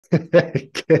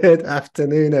Good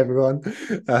afternoon, everyone.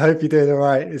 I hope you're doing all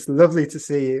right. It's lovely to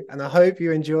see you, and I hope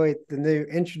you enjoyed the new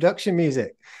introduction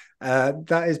music.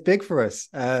 That is big for us,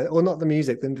 or not the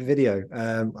music, the video.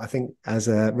 I think, as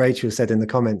Rachel said in the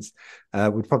comments,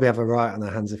 we'd probably have a riot on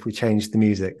our hands if we changed the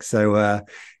music. So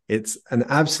it's an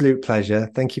absolute pleasure.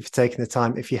 Thank you for taking the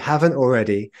time. If you haven't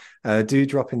already, do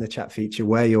drop in the chat feature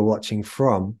where you're watching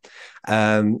from.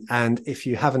 And if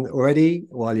you haven't already,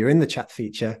 while you're in the chat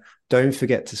feature, don't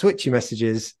forget to switch your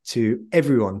messages to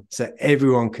everyone so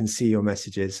everyone can see your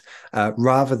messages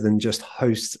rather than just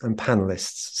hosts and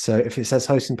panelists. So if it says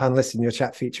hosts and panelists in your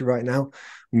chat feature right now,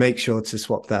 make sure to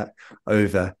swap that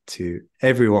over to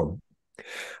everyone.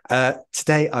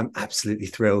 Today, I'm absolutely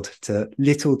thrilled to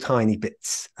little tiny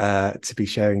bits to be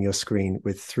sharing your screen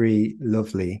with three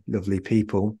lovely, lovely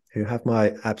people who have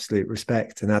my absolute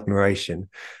respect and admiration.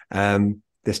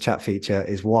 This chat feature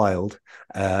is wild.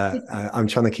 I'm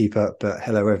trying to keep up, but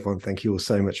hello, everyone. Thank you all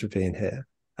so much for being here.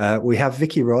 We have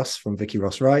Vikki Ross from Vikki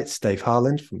Ross Writes, Dave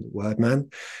Harland from The Word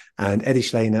Man, and Eddie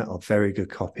Shleyner of Very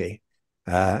Good Copy.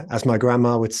 As my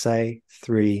grandma would say,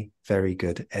 three very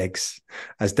good eggs.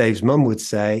 As Dave's mum would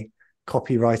say,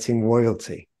 copywriting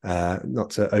royalty. Not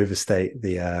to overstate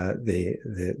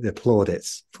the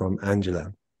plaudits from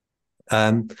Angela.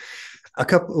 A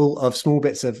couple of small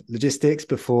bits of logistics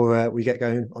before we get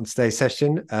going on today's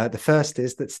session. The first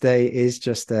is that today is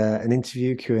just an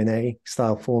interview Q&A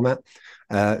style format.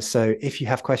 So if you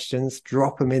have questions,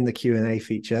 drop them in the Q&A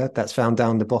feature. That's found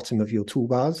down the bottom of your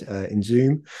toolbars in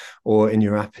Zoom or in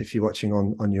your app if you're watching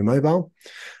on your mobile.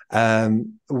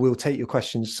 We'll take your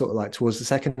questions sort of like towards the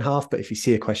second half, but if you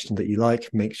see a question that you like,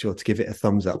 make sure to give it a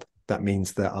thumbs up. That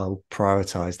means that I'll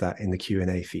prioritize that in the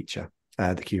Q&A feature,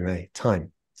 the Q&A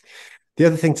time. The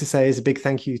other thing to say is a big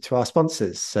thank you to our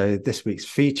sponsors. So this week's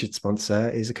featured sponsor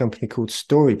is a company called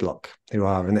Storyblock, who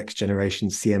are a next generation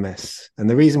CMS. And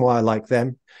the reason why I like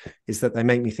them is that they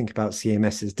make me think about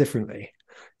CMSs differently.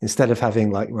 Instead of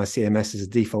having like my CMS as a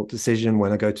default decision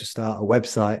when I go to start a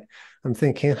website, I'm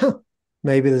thinking,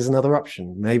 maybe there's another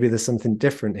option. Maybe there's something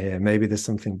different here. Maybe there's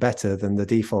something better than the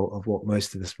default of what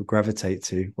most of us would gravitate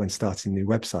to when starting new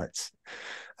websites.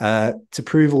 To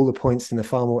prove all the points in a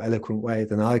far more eloquent way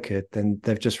than I could, then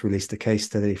they've just released a case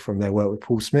study from their work with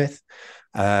Paul Smith,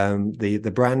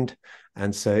 the brand.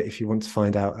 And so if you want to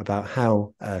find out about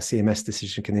how a CMS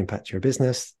decision can impact your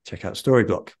business, check out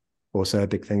Storyblock. Also, a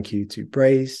big thank you to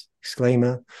Braze,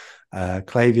 Exclaimer,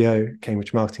 Klaviyo,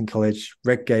 Cambridge Marketing College,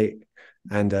 Redgate,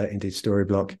 and indeed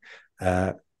Storyblock.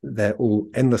 They're all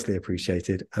endlessly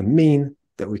appreciated and mean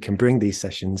that we can bring these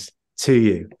sessions to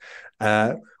you.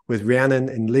 With Rhiannon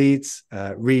in Leeds,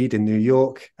 Reed in New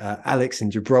York, Alex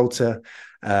in Gibraltar,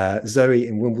 Zoe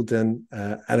in Wimbledon,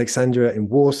 Alexandra in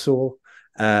Warsaw,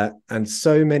 and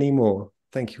so many more.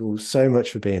 Thank you all so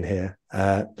much for being here.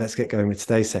 Let's get going with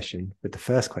today's session with the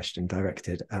first question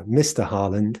directed at Mr.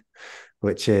 Harland,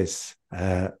 which is,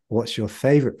 what's your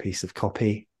favorite piece of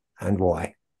copy and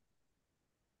why?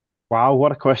 Wow,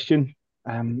 what a question.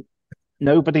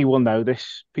 Nobody will know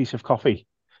this piece of coffee.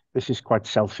 This is quite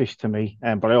selfish to me,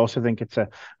 but I also think it's a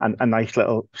nice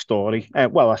little story.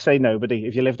 Well, I say nobody.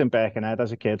 If you lived in Birkenhead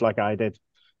as a kid, like I did,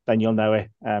 then you'll know it.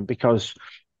 Because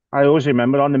I always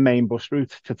remember on the main bus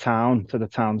route to town, to the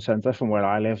town centre from where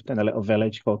I lived in a little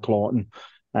village called Clawton,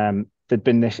 there'd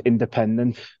been this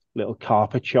independent little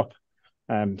carpet shop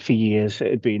for years.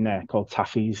 It had been there called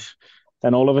Taffy's.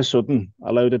 Then all of a sudden,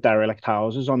 a load of derelict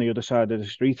houses on the other side of the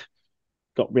street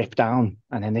got ripped down,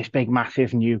 and then this big,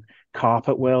 massive new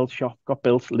carpet world shop got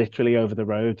built literally over the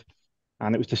road,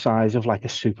 and it was the size of like a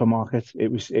supermarket.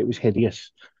 It was hideous.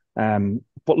 But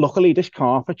luckily, this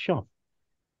carpet shop,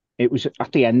 it was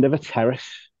at the end of a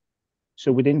terrace.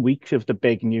 So within weeks of the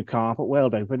big new carpet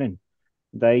world opening,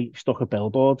 they stuck a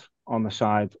billboard on the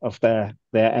side of their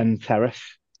end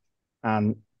terrace,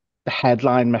 and the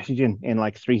headline messaging in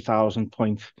like 3,000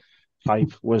 point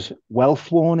type was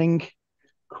wealth warning.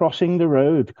 Crossing the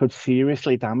road could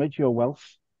seriously damage your wealth.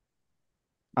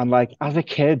 And like as a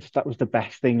kid, that was the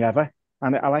best thing ever.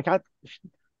 And I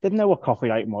didn't know what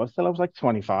copywriting was till I was like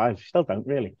 25. Still don't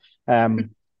really.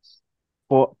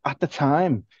 But at the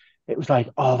time, it was like,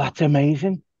 oh, that's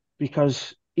amazing.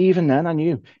 Because even then I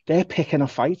knew they're picking a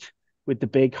fight with the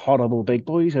big, horrible big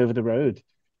boys over the road.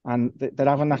 And they're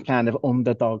having that kind of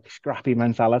underdog, scrappy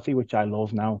mentality, which I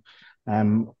love now.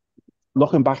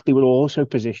 Looking back, they were also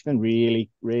positioning really,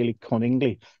 really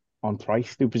cunningly on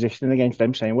price. They were positioning against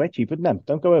them, saying, we're cheaper than them.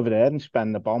 Don't go over there and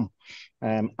spend the bomb.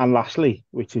 And lastly,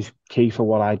 which is key for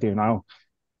what I do now,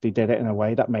 they did it in a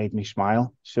way that made me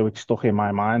smile. So it stuck in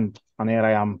my mind. And here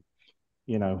I am,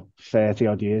 30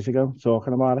 odd years ago,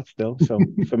 talking about it still. So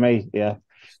for me, yeah.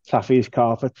 Taffy's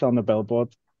carpets on the billboard.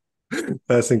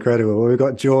 That's incredible. Well, we've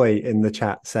got Joy in the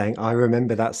chat saying, I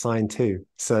remember that sign too.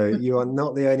 So you are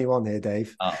not the only one here,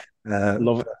 Dave. Oh,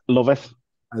 Love it.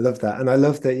 I love that. And I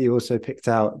love that you also picked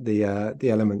out the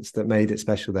elements that made it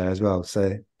special there as well.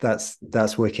 So that's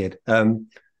wicked.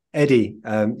 Eddie,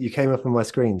 you came up on my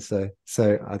screen, so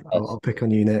I'll pick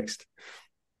on you next.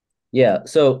 yeah.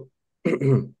 So,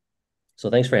 so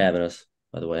thanks for having us,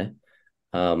 by the way.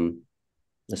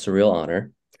 It's a real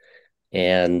honor,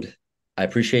 and I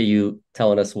appreciate you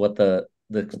telling us what the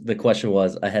question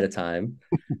was ahead of time,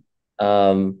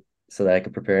 so that I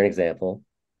could prepare an example.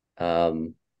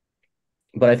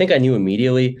 But I think I knew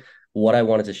immediately what I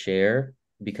wanted to share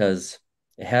because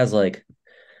it has like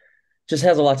just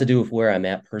has a lot to do with where I'm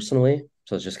at personally.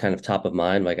 So it's just kind of top of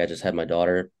mind. Like I just had my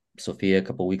daughter Sophia a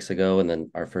couple weeks ago, and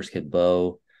then our first kid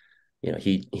Bo.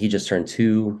 He just turned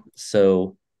 2.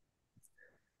 So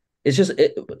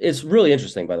it's really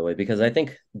interesting, by the way, because I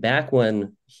think back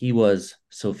when he was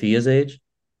Sophia's age,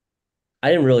 I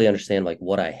didn't really understand like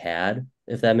what I had,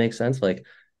 if that makes sense. Like,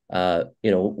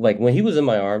 like when he was in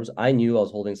my arms, I knew I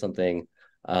was holding something.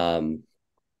 Like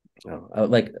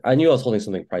I knew I was holding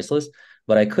something priceless,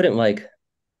 but I couldn't like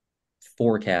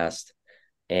forecast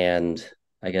and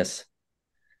I guess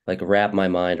like wrap my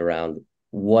mind around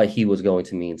what he was going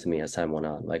to mean to me as time went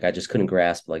on. Like I just couldn't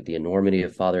grasp like the enormity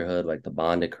of fatherhood, like the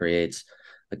bond it creates,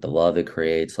 like the love it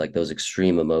creates, like those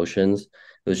extreme emotions.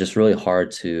 It was just really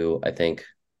hard to, I think,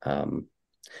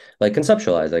 like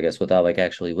conceptualize, I guess, without like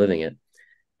actually living it.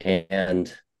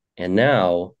 And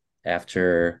now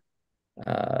after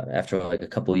like a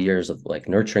couple of years of like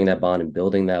nurturing that bond and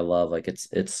building that love, like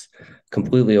it's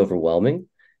completely overwhelming.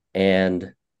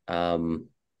 And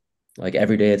like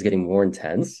every day it's getting more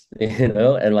intense,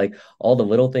 and like all the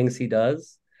little things he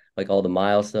does, like all the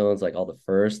milestones, like all the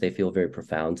firsts, they feel very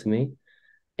profound to me.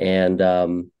 And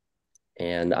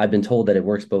I've been told that it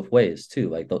works both ways too,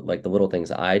 like the little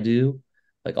things I do,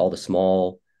 like all the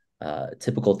small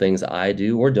typical things I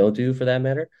do or don't do for that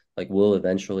matter, like will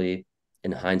eventually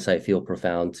in hindsight feel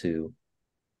profound to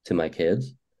my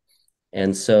kids.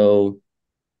 And so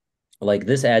like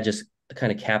this ad just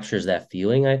kind of captures that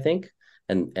feeling, I think.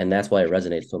 And that's why it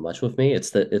resonates so much with me.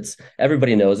 It's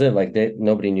everybody knows it. Like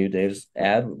nobody knew Dave's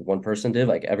ad. One person did.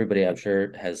 Like everybody, I'm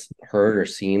sure, has heard or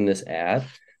seen this ad.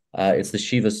 It's the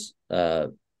Chivas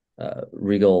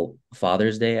Regal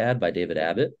Father's Day ad by David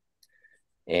Abbott,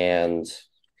 and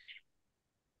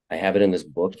I have it in this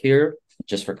book here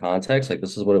just for context. Like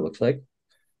this is what it looks like.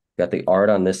 Got the art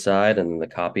on this side and the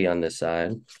copy on this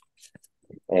side.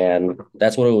 And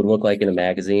that's what it would look like in a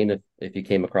magazine if you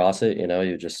came across it.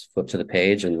 You just flip to the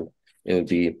page and it would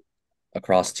be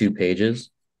across 2 pages.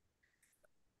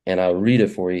 And I'll read it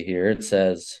for you here. It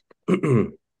says,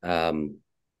 because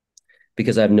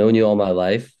I've known you all my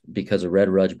life, because a red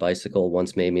Rudge bicycle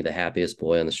once made me the happiest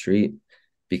boy on the street,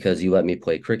 because you let me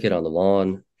play cricket on the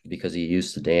lawn, because you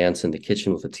used to dance in the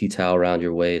kitchen with a tea towel around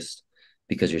your waist,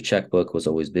 because your checkbook was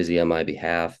always busy on my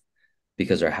behalf,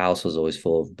 because our house was always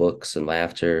full of books and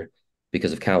laughter,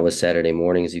 because of countless Saturday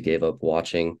mornings you gave up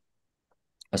watching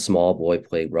a small boy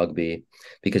play rugby,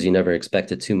 because you never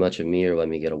expected too much of me or let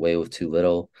me get away with too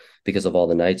little, because of all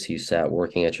the nights you sat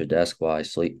working at your desk while I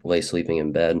lay sleeping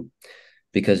in bed,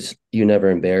 because you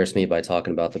never embarrassed me by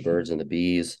talking about the birds and the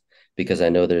bees, because I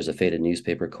know there's a faded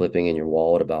newspaper clipping in your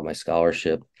wallet about my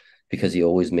scholarship, because you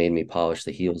always made me polish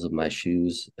the heels of my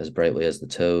shoes as brightly as the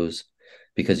toes,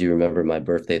 because you remember my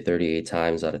birthday 38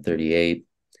 times out of 38,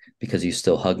 because you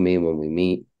still hug me when we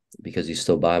meet, because you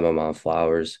still buy my mom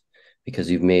flowers,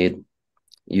 because you've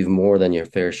more than your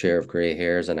fair share of gray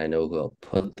hairs, and I know who'll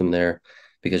put them there,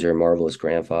 because you're a marvelous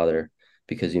grandfather,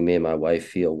 because you made my wife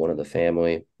feel one of the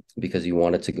family, because you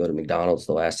wanted to go to McDonald's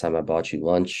the last time I bought you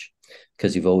lunch,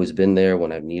 because you've always been there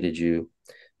when I've needed you,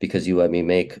 because you let me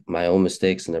make my own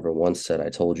mistakes and never once said I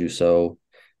told you so,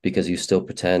 because you still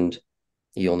pretend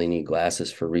you only need glasses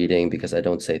for reading, because I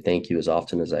don't say thank you as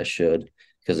often as I should,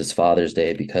 because it's Father's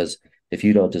Day, because if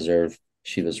you don't deserve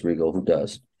Chivas Regal, who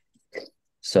does?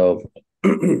 So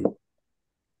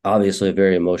obviously a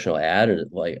very emotional ad, and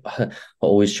like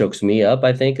always chokes me up,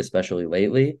 I think, especially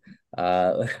lately,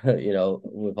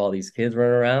 with all these kids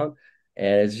running around.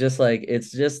 And it's just like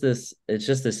it's just this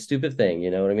stupid thing,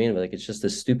 you know what I mean? Like it's just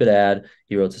this stupid ad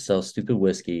he wrote to sell stupid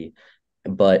whiskey,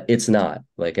 but it's not.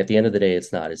 Like at the end of the day,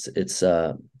 it's not. It's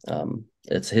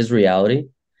his reality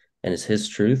and it's his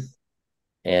truth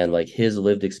and like his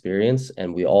lived experience,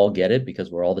 and we all get it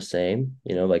because we're all the same,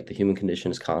 like the human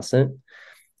condition is constant.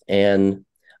 And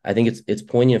I think it's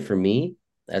poignant for me,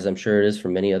 as I'm sure it is for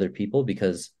many other people,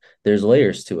 because there's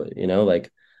layers to it,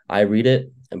 like I read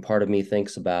it and part of me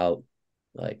thinks about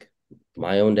like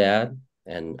my own dad,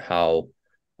 and how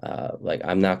like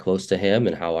I'm not close to him,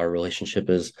 and how our relationship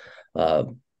is uh,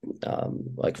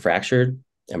 like fractured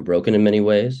and broken in many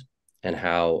ways, and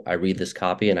how I read this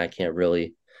copy and I can't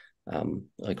really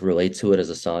like relate to it as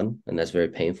a son, and that's very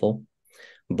painful.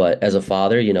 But as a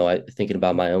father, I thinking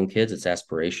about my own kids, it's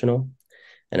aspirational,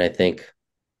 and I think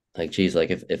like, geez, like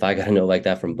if I got to know like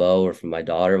that from Bo or from my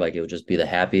daughter, like it would just be the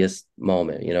happiest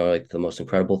moment, like the most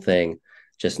incredible thing,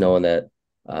 just knowing that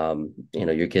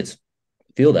your kids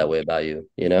feel that way about you.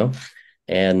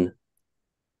 And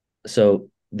so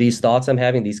these thoughts I'm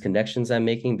having, these connections I'm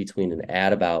making between an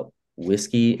ad about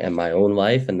whiskey and my own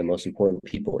life and the most important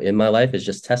people in my life is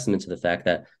just testament to the fact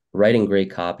that writing great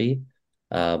copy,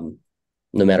 um,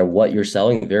 no matter what you're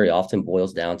selling, very often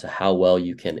boils down to how well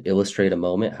you can illustrate a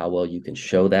moment, how well you can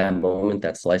show that moment,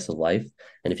 that slice of life.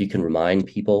 And if you can remind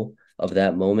people of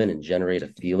that moment and generate a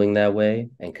feeling that way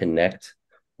and connect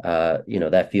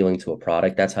that feeling to a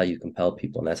product, that's how you compel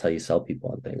people, and that's how you sell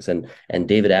people on things. And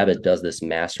David Abbott does this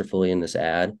masterfully in this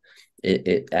ad.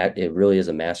 It really is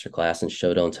a masterclass in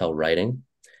show don't tell writing,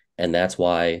 and that's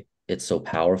why it's so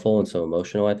powerful and so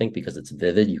emotional, I think, because it's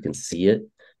vivid. You can see it.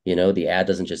 The ad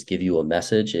doesn't just give you a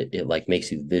message. It like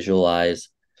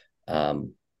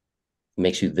um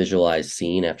makes you visualize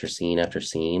scene after scene after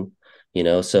scene.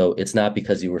 So it's not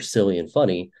because you were silly and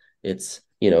funny. It's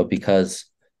because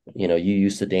you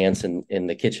used to dance in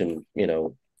the kitchen,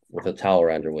 with a towel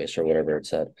around your waist or whatever it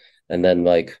said. And then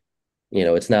like,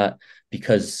 it's not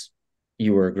because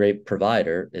you were a great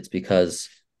provider. It's because,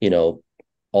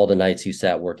 all the nights you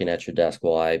sat working at your desk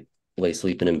while I lay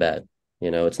sleeping in bed.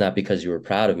 It's not because you were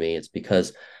proud of me. It's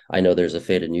because I know there's a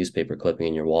faded newspaper clipping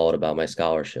in your wallet about my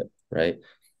scholarship, right?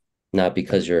 Not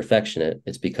because you're affectionate.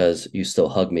 It's because you still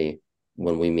hug me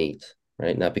when we meet,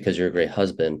 right? Not because you're a great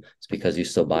husband. It's because you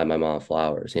still buy my mom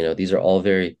flowers. These are all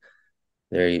very,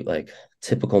 very like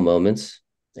typical moments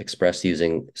expressed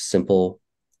using simple,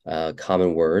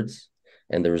 common words.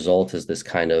 And the result is this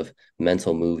kind of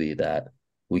mental movie that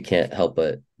we can't help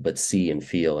but see and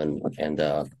feel and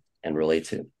relate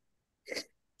to.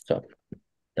 So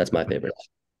that's my favorite.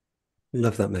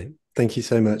 Love that, mate. Thank you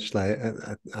so much. Like,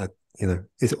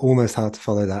 it's almost hard to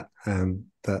follow that.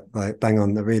 But like, bang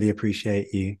on. I really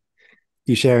appreciate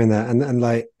you sharing that. And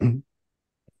like,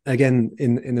 again,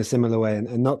 in a similar way,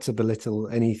 and not to belittle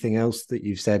anything else that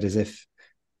you've said, as if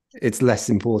it's less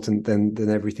important than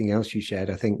everything else you shared.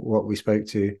 I think what we spoke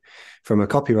to from a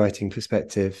copywriting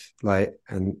perspective, like,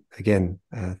 and again,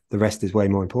 the rest is way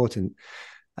more important,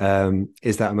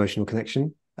 is that emotional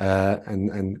connection,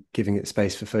 and giving it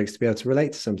space for folks to be able to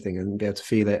relate to something and be able to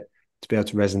feel it, to be able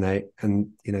to resonate. And,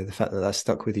 the fact that that's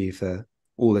stuck with you for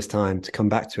all this time, to come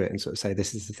back to it and sort of say,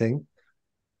 this is the thing,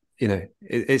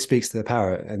 it speaks to the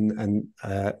power. And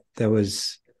there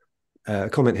was a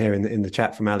comment here in the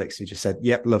chat from Alex, who just said,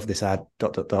 yep, love this ad, ...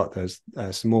 There's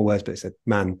some more words, but it said,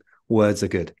 man, words are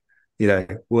good.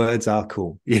 Words are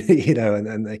cool,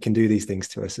 and they can do these things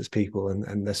to us as people,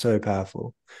 and they're so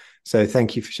powerful. So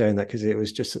thank you for sharing that, because it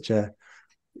was just such a,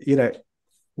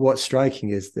 what's striking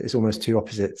is that it's almost two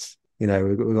opposites.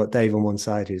 We've got Dave on one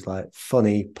side, who's like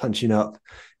funny, punching up,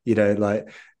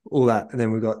 like all that. And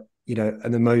then we've got,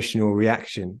 an emotional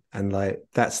reaction. And like,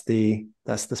 that's the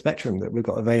spectrum that we've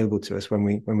got available to us when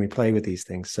we play with these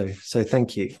things. So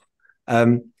thank you.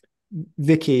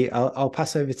 Vikki, I'll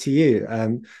pass over to you.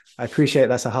 I appreciate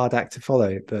that's a hard act to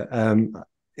follow, but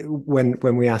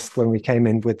when we came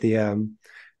in with the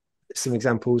some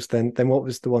examples, then what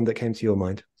was the one that came to your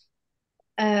mind?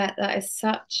 That is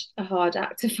such a hard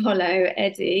act to follow,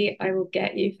 Eddie. I will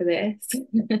get you for this.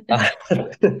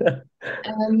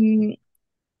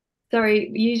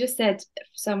 Sorry, you just said,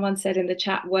 someone said in the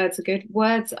chat, words are good.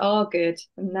 Words are good.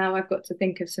 And now I've got to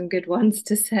think of some good ones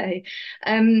to say.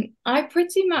 I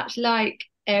pretty much like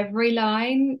every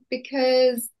line,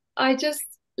 because I just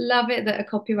love it that a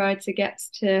copywriter gets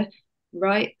to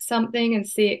write something and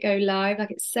see it go live.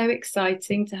 Like, it's so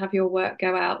exciting to have your work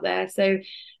go out there. So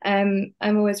I'm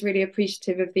always really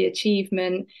appreciative of the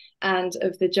achievement and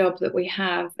of the job that we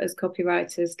have as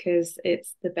copywriters, because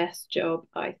it's the best job,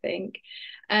 I think.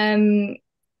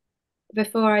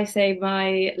 Before I say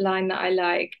my line that I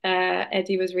like,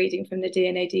 Eddie was reading from the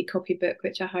D&AD copybook,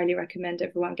 which I highly recommend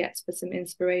everyone gets for some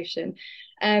inspiration.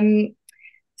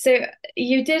 So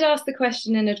you did ask the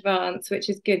question in advance, which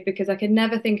is good, because I could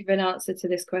never think of an answer to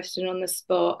this question on the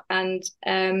spot. And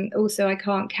also I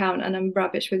can't count, and I'm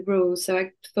rubbish with rules. So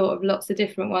I thought of lots of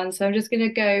different ones. So I'm just going to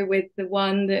go with the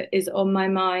one that is on my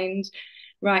mind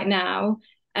right now.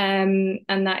 And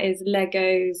that is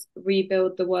Lego's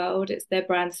Rebuild the World. It's their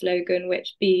brand slogan,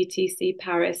 which BETC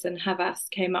Paris and Havas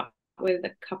came up with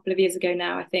a couple of years ago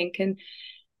now, I think. And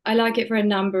I like it for a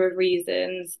number of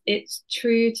reasons. It's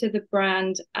true to the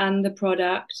brand and the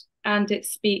product, and it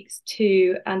speaks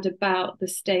to and about the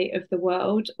state of the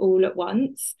world all at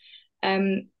once.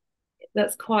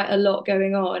 That's quite a lot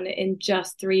going on in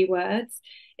just 3 words.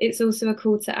 It's also a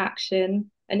call to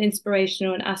action, an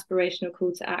inspirational and aspirational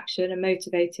call to action, a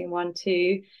motivating one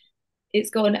too. It's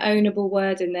got an ownable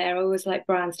word in there. I always like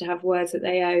brands to have words that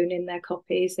they own in their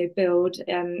copy. So build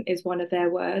is one of their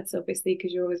words, obviously,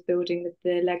 because you're always building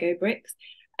the Lego bricks.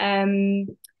 And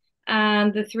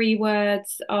the 3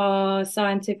 words are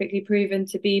scientifically proven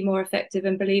to be more effective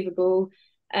and believable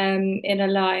in a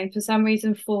line. For some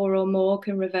reason, 4 or more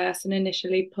can reverse an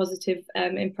initially positive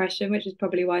impression, which is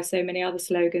probably why so many other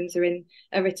slogans are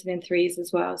written in 3s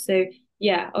as well. So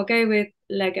yeah, I'll go with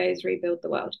Legos Rebuild the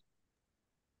World.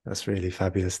 That's really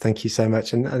fabulous. Thank you so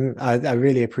much. And I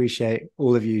really appreciate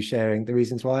all of you sharing the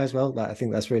reasons why as well. I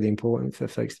think that's really important for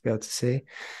folks to be able to see.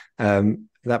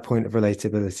 That point of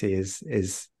relatability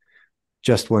is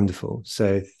just wonderful.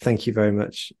 So thank you very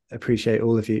much. Appreciate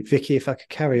all of you. Vikki, if I could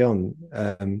carry on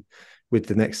with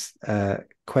the next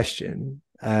question.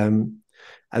 And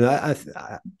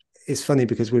it's funny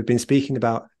because we've been speaking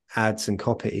about ads and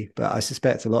copy, but I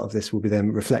suspect a lot of this will be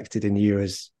then reflected in you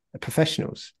as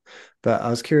professionals. But I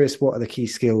was curious, what are the key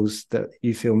skills that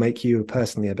you feel make you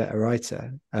personally a better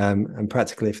writer? And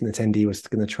practically, if an attendee was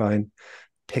going to try and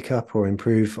pick up or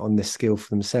improve on this skill for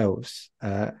themselves,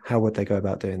 how would they go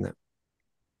about doing that?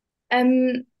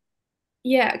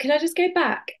 Yeah, can I just go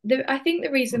back? I think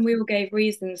the reason we all gave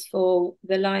reasons for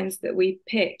the lines that we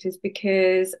picked is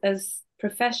because as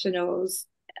professionals,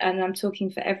 and I'm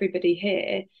talking for everybody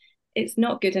here, it's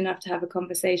not good enough to have a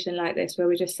conversation like this where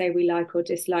we just say we like or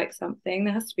dislike something.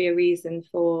 There has to be a reason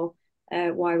for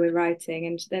why we're writing,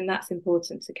 and then that's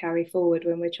important to carry forward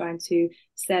when we're trying to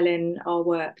sell in our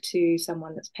work to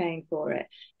someone that's paying for it.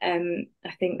 I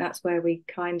think that's where we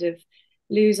kind of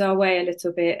lose our way a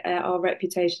little bit, our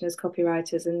reputation as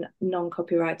copywriters and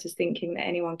non-copywriters, thinking that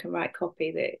anyone can write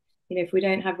copy, that, you know, if we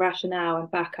don't have rationale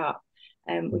and backup,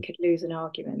 we could lose an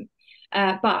argument.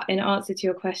 But in answer to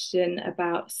your question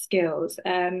about skills,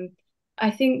 I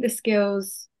think the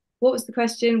skills, what was the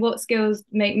question? What skills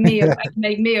make me a writer?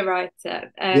 Better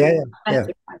writer.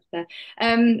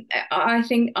 I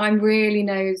think I'm really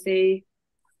nosy.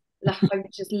 I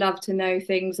just love to know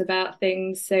things about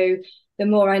things. So the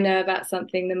more I know about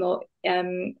something, the more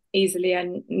easily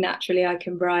and naturally I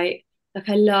can write. Like,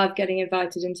 I love getting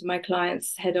invited into my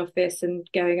client's head office and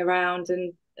going around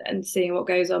and seeing what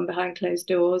goes on behind closed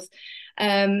doors.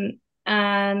 And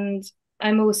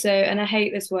I'm also, and I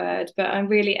hate this word, but I'm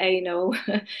really anal.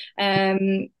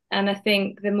 And I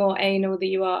think the more anal that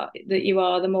you are,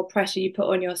 the more pressure you put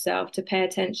on yourself to pay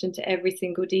attention to every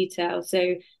single detail.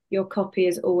 So your copy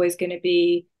is always going to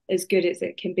be as good as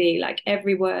it can be. Like,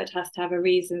 every word has to have a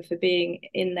reason for being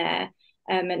in there,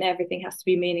 and everything has to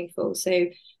be meaningful. So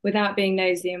without being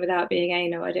nosy and without being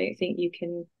anal, I don't think you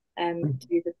can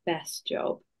do the best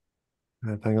job.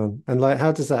 Hang on. And like,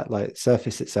 how does that like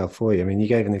surface itself for you? I mean, you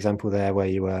gave an example there where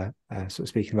you were sort of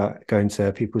speaking about going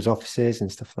to people's offices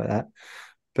and stuff like that.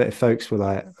 But if folks were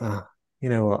like, you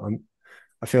know what,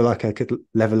 I feel like I could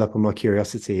level up on my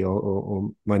curiosity or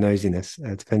my nosiness,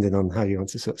 depending on how you want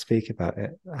to sort of speak about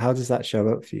it. How does that show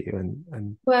up for you?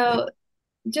 And well,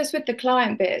 just with the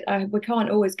client bit, we can't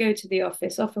always go to the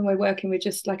office. Often we're working with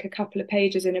just like a couple of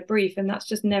pages in a brief, and that's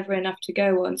just never enough to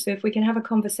go on. So if we can have a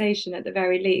conversation at the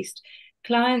very least,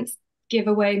 clients give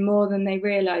away more than they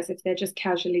realize if they're just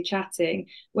casually chatting.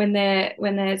 When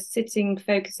they're sitting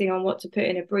focusing on what to put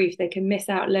in a brief, they can miss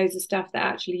out loads of stuff that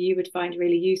actually you would find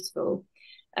really useful.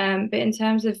 But in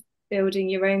terms of building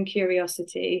your own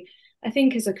curiosity, I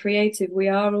think as a creative, we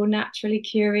are all naturally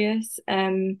curious.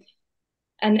 And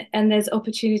there's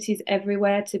opportunities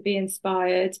everywhere to be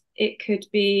inspired. It could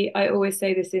be, I always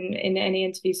say this in any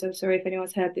interview, so I'm sorry if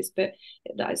anyone's heard this, but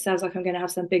it sounds like I'm going to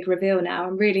have some big reveal now.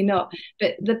 I'm really not.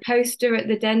 But the poster at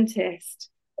the dentist,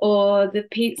 or the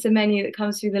pizza menu that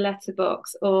comes through the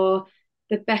letterbox, or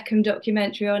the Beckham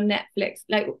documentary on Netflix,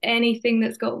 like anything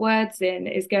that's got words in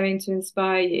is going to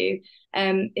inspire you.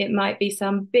 It might be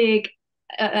some big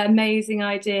amazing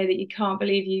idea that you can't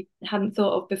believe you hadn't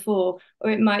thought of before,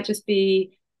 or it might just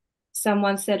be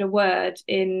someone said a word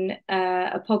in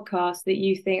a podcast that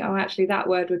you think, oh, actually that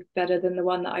word would be better than the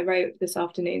one that I wrote this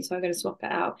afternoon, so I'm going to swap it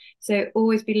out. So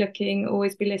always be looking,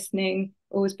 always be listening,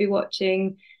 always be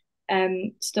watching.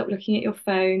 Stop looking at your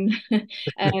phone.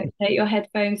 Take your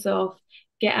headphones off,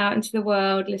 get out into the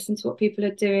world, listen to what people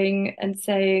are doing and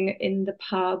saying in the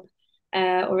pub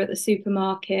or at the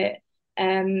supermarket.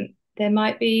 There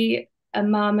might be a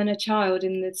mum and a child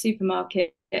in the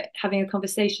supermarket having a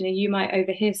conversation, and you might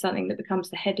overhear something that becomes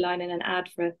the headline in an ad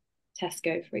for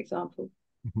Tesco, for example.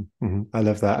 I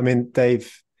love that. I mean,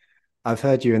 Dave, I've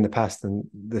heard you in the past, and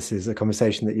this is a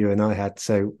conversation that you and I had.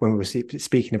 So when we were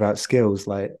speaking about skills,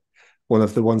 like one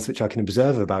of the ones which I can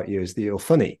observe about you is that you're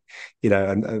funny,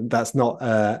 and that's not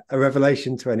a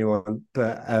revelation to anyone.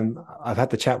 But I've had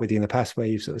the chat with you in the past where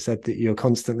you've sort of said that you're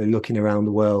constantly looking around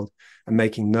the world and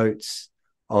making notes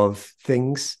of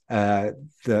things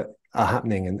that are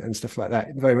happening and stuff like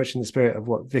that, very much in the spirit of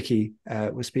what Vikki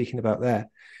was speaking about there.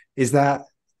 Is that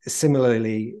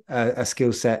similarly a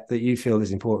skill set that you feel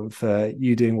is important for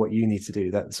you doing what you need to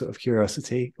do, that sort of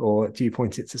curiosity, or do you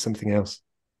point it to something else?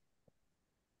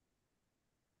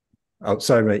 Oh,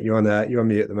 sorry, mate, you're on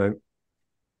mute at the moment.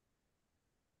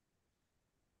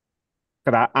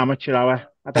 For that amateur hour,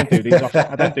 I don't do these often.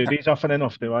 I don't do these often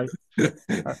enough, do I?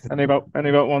 Only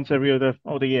about once every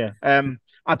other year.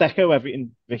 I'd echo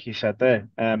everything Vikki said there.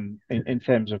 In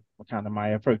terms of kind of my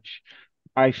approach,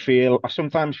 I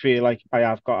sometimes feel like I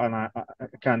have got a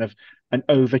kind of an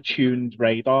overtuned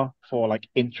radar for like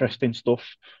interesting stuff,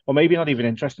 or maybe not even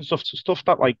interesting stuff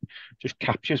that like just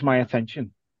captures my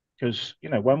attention. Because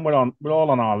when we're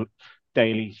all on our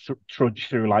daily trudge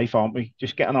through life, aren't we?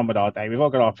 Just getting on with our day. We've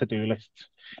all got our to-do lists.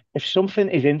 If something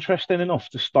is interesting enough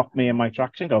to stop me in my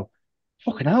tracks and go,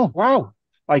 fucking hell, wow!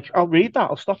 Like I'll read that.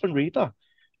 I'll stop and read that.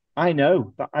 I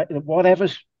know that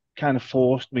whatever's kind of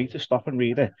forced me to stop and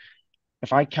read it,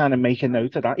 if I kind of make a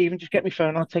note of that, even just get my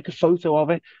phone out, take a photo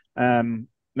of it,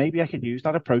 maybe I could use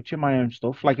that approach in my own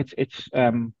stuff. Like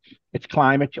it's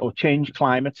climate or change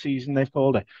climate season, they've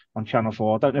called it on Channel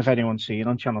 4. I don't know if anyone's seen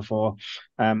on Channel 4.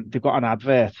 They've got an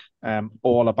advert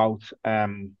all about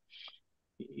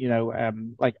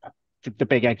like the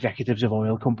big executives of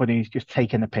oil companies just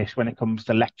taking the piss when it comes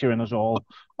to lecturing us all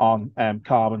on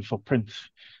carbon footprints.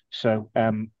 So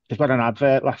they've got an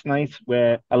advert last night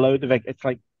where it's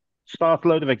like start a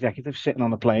load of executives sitting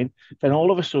on a plane. Then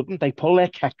all of a sudden they pull their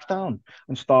kecks down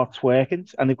and start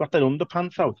twerking, and they've got their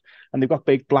underpants out, and they've got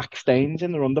big black stains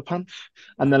in their underpants.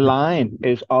 And the line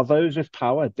is, "Are those with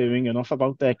power doing enough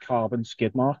about their carbon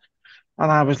skid mark?"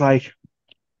 And I was like,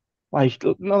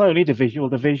 not only the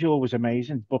visual was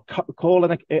amazing, but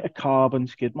calling it a carbon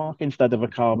skid mark instead of a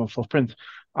carbon footprint,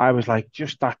 I was like,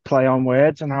 just that play on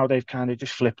words and how they've kind of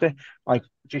just flipped it, like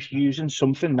just using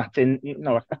something that's in,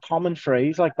 a common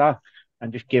phrase like that,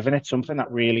 and just giving it something that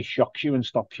really shocks you and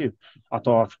stops you. I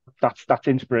thought that's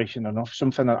inspiration enough,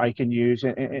 something that I can use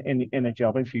in a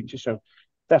job in future. So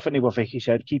definitely what Vikki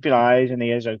said, keep your eyes and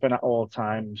ears open at all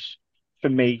times. For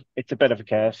me, it's a bit of a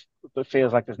curse. It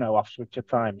feels like there's no off switch at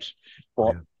times,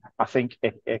 but I think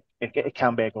it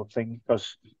can be a good thing,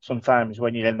 because sometimes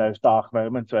when you're in those dark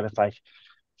moments where it's like,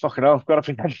 fucking hell, I've got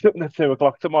to present something at 2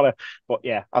 o'clock tomorrow. But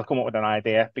yeah, I'll come up with an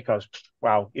idea because,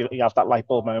 wow, you have that light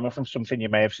bulb moment from something you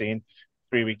may have seen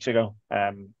 3 weeks ago.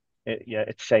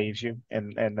 It saves you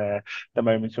in the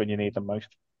moments when you need them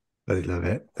most. I love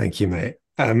it. Thank you, mate.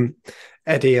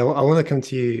 Eddie, I want to come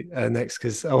to you next,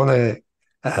 because I want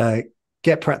to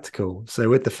get practical. So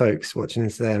with the folks watching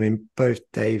this today, I mean, both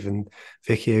Dave and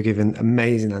Vikki are giving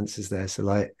amazing answers there. So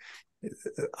like,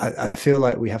 I feel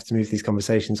like we have to move these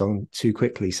conversations on too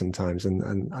quickly sometimes,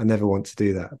 and I never want to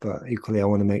do that. But equally, I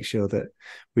want to make sure that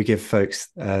we give folks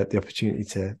the opportunity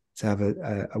to have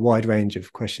a wide range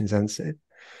of questions answered.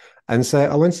 And so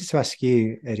I wanted to ask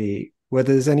you, Eddie,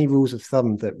 whether there's any rules of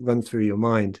thumb that run through your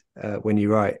mind when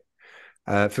you write.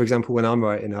 For example, when I'm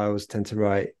writing, I always tend to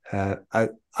write, I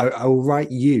will write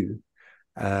you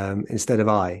instead of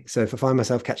I. So if I find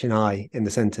myself catching I in the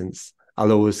sentence,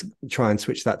 I'll always try and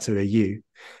switch that to a you.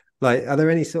 Like, are there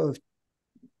any sort of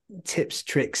tips,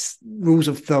 tricks, rules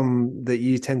of thumb that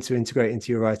you tend to integrate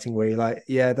into your writing where you're like,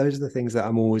 yeah, those are the things that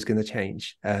I'm always going to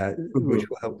change, which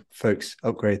will help folks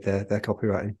upgrade their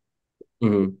copywriting?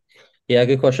 Mm-hmm. Yeah,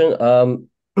 good question.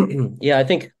 Yeah, I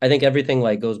think everything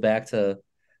like goes back to,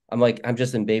 I'm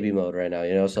just in baby mode right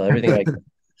now, so everything like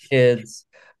kids,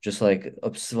 just like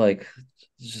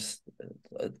just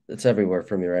it's everywhere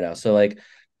for me right now. So like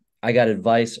I got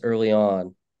advice early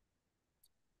on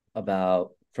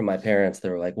from my parents. They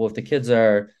were like, well, if the kids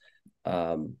are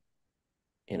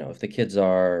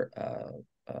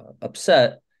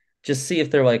upset, just see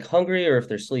if they're like hungry or if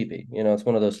they're sleepy. It's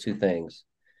one of those two things.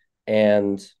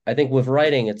 And I think with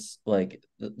writing, it's like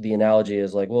the analogy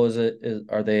is like, well,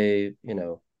 are they,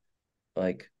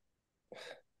 like,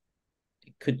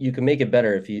 you can make it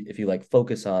better if you like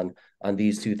focus on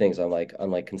these two things, on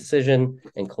like concision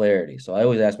and clarity. So I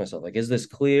always ask myself, like, is this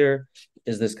clear?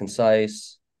 Is this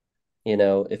concise?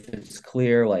 if it's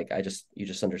clear, like you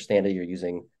just understand it, you're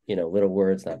using, little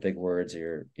words, not big words,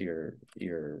 it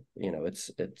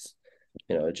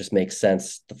just makes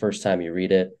sense the first time you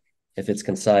read it. If it's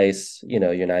concise,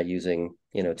 you're not using,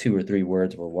 2 or 3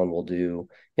 words where one will do.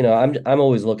 I'm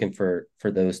always looking for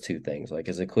those 2 things. Like,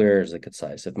 is it clear? Is it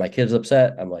concise? If my kid's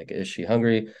upset, I'm like, is she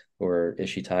hungry or is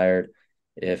she tired?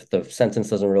 If the sentence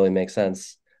doesn't really make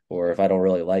sense, or if I don't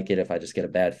really like it, if I just get a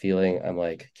bad feeling, I'm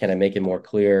like, can I make it more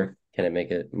clear? Can I make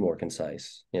it more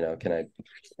concise?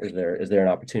 Is there an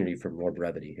opportunity for more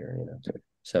brevity here?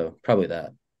 So probably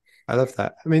that. I love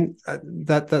that. I mean,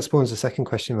 that spawns a second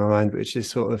question in my mind, which is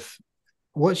sort of,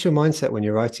 what's your mindset when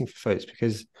you're writing for folks?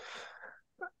 Because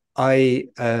I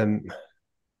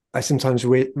sometimes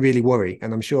really worry,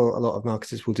 and I'm sure a lot of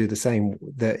marketers will do the same,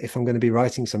 that if I'm going to be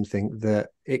writing something, that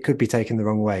it could be taken the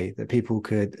wrong way, that people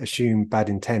could assume bad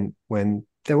intent when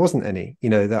there wasn't any,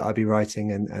 that I'd be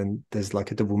writing and there's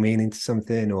like a double meaning to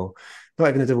something, or not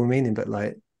even a double meaning, but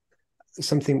like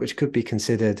something which could be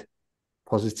considered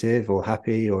positive or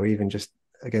happy or even just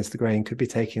against the grain could be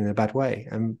taken in a bad way.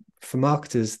 And for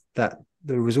marketers, that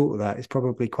the result of that is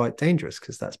probably quite dangerous,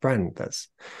 because that's brand, that's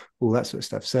all that sort of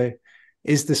stuff. So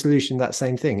is the solution that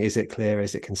same thing? Is it clear?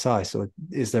 Is it concise? Or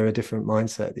is there a different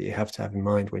mindset that you have to have in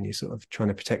mind when you're sort of trying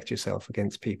to protect yourself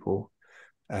against people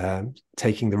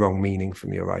taking the wrong meaning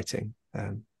from your writing?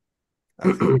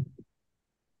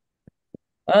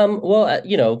 Well,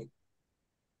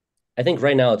 I think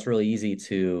right now it's really easy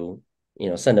to,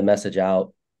 send a message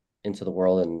out into the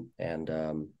world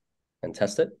and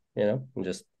test it, and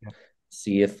just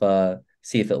see if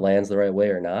it lands the right way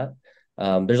or not.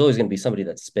 There's always going to be somebody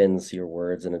that spins your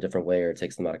words in a different way, or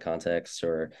takes them out of context,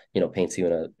 or paints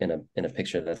you in a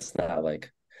picture that's not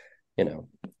like,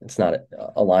 it's not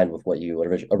aligned with what you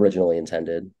originally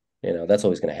intended. That's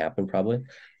always going to happen probably.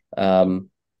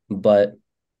 But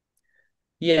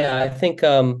yeah, I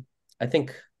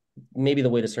think maybe the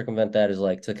way to circumvent that is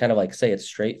like to kind of like say it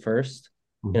straight first.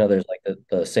 There's like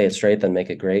the say it straight, then make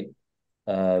it great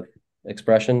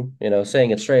expression.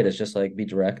 Saying it straight is just like, be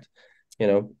direct,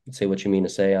 say what you mean to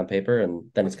say on paper, and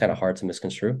then it's kind of hard to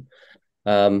misconstrue.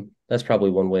 That's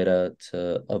probably one way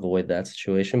to avoid that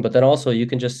situation. But then also you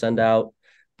can just send out,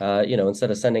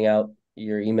 instead of sending out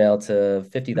your email to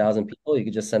 50,000 people, you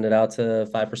could just send it out to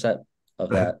 5% of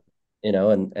that,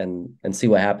 and see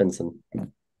what happens. And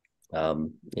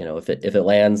if it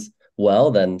lands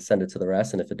well, then send it to the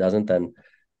rest, and if it doesn't, then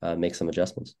make some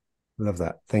adjustments. Love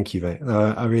that. Thank you, mate.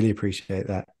 No, I really appreciate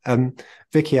that.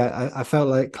 Vikki, I felt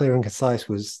like clear and concise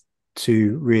was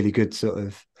 2 really good sort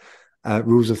of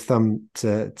rules of thumb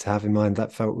to have in mind.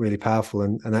 That felt really powerful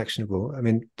and actionable. I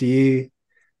mean, do you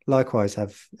likewise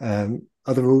have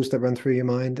other rules that run through your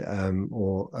mind,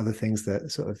 or other things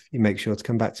that sort of you make sure to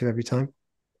come back to every time?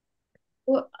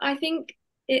 Well, I think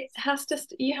you have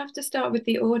to start with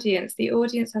the audience. The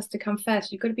audience has to come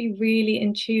first. You've got to be really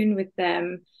in tune with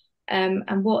them,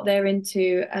 and what they're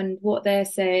into and what they're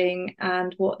saying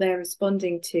and what they're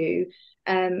responding to.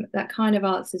 That kind of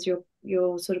answers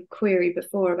your sort of query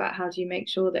before about how do you make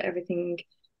sure that everything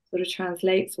sort of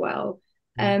translates well.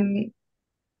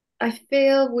 I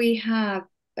feel we have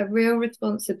a real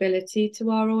responsibility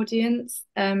to our audience.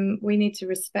 We need to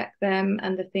respect them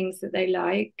and the things that they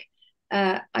like.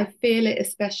 I feel it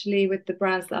especially with the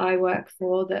brands that I work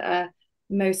for that are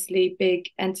mostly big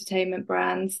entertainment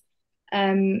brands.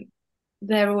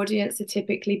 Their audience are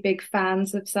typically big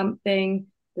fans of something,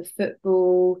 the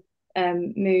football,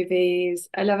 movies.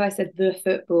 I love I said the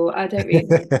football. I don't really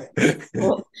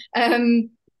know.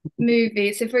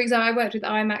 Movies. So for example, I worked with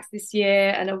IMAX this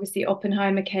year, and obviously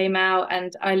Oppenheimer came out,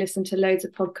 and I listened to loads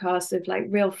of podcasts of like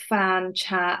real fan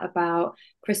chat about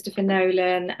Christopher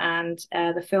Nolan and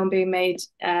the film being made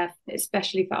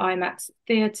especially for IMAX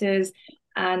theaters,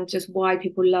 and just why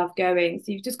people love going.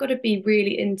 So you've just got to be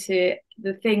really into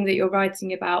the thing that you're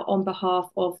writing about on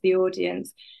behalf of the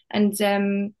audience.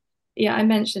 And yeah, I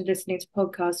mentioned listening to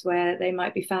podcasts where they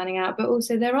might be fanning out, but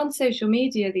also they're on social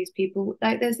media, these people.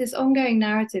 Like, there's this ongoing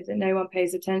narrative that no one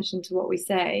pays attention to what we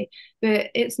say, but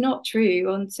it's not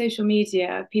true. On social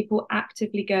media, people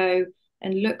actively go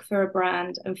and look for a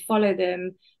brand and follow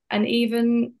them, and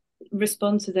even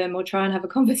respond to them or try and have a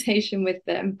conversation with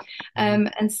them.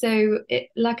 And so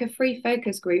like a free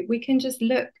focus group, we can just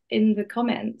look in the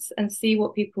comments and see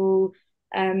what people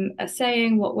are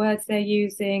saying, what words they're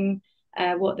using,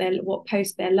 what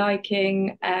post they're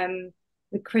liking.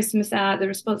 The Christmas ad, the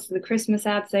response to the Christmas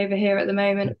ads over here at the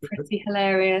moment, pretty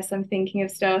hilarious. I'm thinking of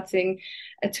starting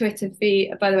a Twitter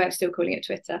feed. By the way, I'm still calling it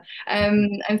Twitter.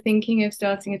 I'm thinking of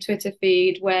starting a Twitter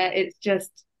feed where it's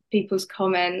just people's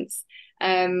comments.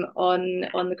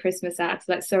 on the Christmas ads.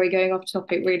 Like, sorry, going off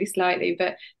topic really slightly,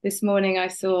 but this morning I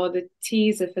saw the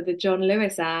teaser for the John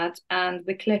Lewis ad, and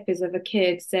the clip is of a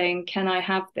kid saying, "Can I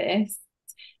have this?"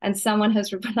 And someone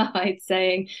has replied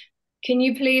saying, "Can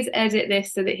you please edit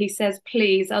this so that he says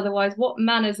please? Otherwise, what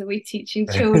manners are we teaching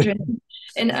children?"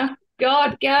 And oh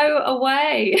God, go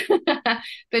away.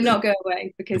 But not go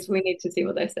away, because we need to see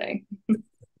what they're saying.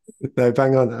 No,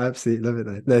 bang on. I absolutely love it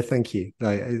though. No, thank you.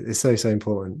 Like, it's so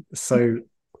important. So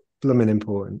blooming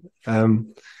important.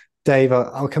 Dave,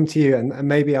 I'll come to you, and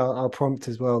maybe I'll prompt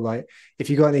as well. Like, if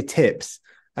you got any tips,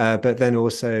 but then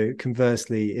also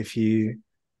conversely, if you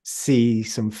see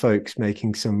some folks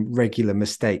making some regular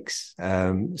mistakes,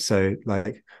 so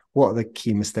like, what are the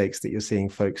key mistakes that you're seeing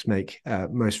folks make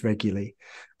most regularly?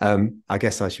 I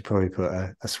guess I should probably put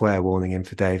a swear warning in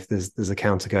for Dave. There's a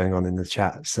counter going on in the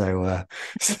chat, so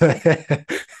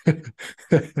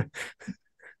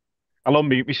I'll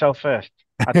unmute myself first.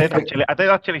 I did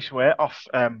actually swear off,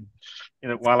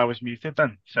 while I was muted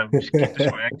then. So just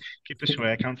keep the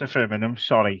swear counter for a minute.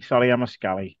 Sorry, I'm a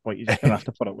scally, but you're just gonna have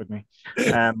to put up with me.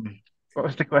 What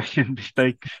was the question?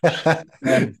 Mistakes.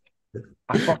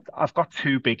 I've got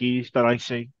two biggies that I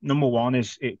see. Number one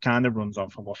is, it kind of runs on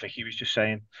from what Vikki was just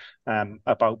saying,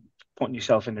 about putting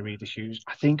yourself in the reader's shoes.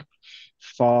 I think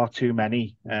far too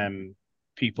many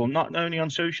people, not only on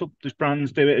social, there's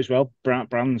brands do it as well.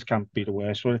 Brands can't be the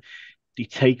worst one. They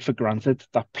take for granted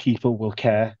that people will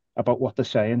care about what they're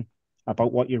saying,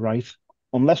 about what you write,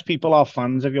 unless people are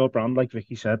fans of your brand, like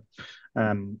Vikki said.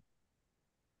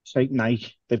 Say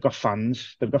Nike, they've got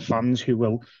fans. They've got fans who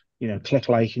will, click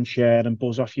like and share and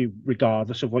buzz off you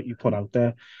regardless of what you put out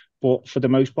there. But for the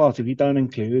most part, if you don't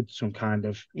include some kind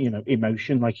of,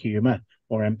 emotion like humor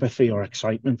or empathy or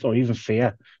excitement or even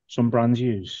fear, some brands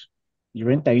use, you're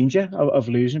in danger of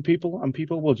losing people, and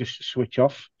people will just switch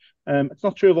off. It's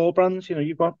not true of all brands.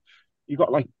 You've got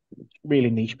like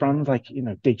really niche brands, like,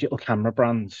 digital camera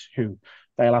brands, who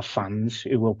they'll have fans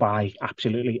who will buy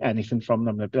absolutely anything from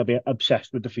them. They'll be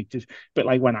obsessed with the features. But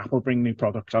like when Apple bring new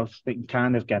products out, they can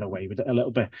kind of get away with it a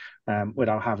little bit,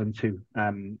 without having to,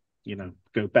 go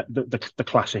the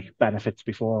classic benefits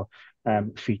before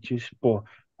features. But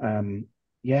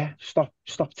yeah,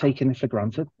 stop taking it for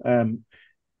granted.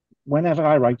 Whenever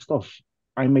I write stuff,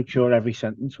 I make sure every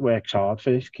sentence works hard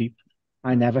for this keep.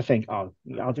 I never think, oh,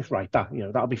 I'll just write that,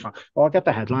 that'll be fine. Or I'll get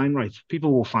the headline right.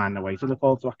 People will find their way to the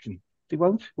call to action. They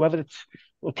won't, whether it's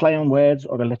a play on words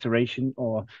or alliteration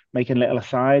or making little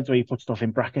asides, or you put stuff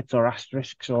in brackets or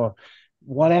asterisks or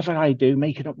whatever I do,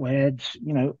 making up words,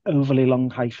 overly long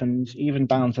hyphens, even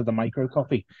down to the micro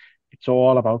copy. It's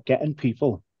all about getting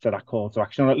people to that call to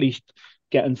action, or at least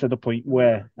getting to the point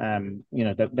where,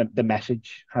 the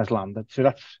message has landed.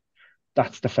 So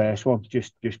that's the first one.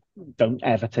 Just don't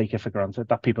ever take it for granted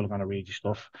that people are going to read your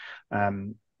stuff.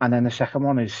 And then the second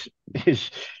one is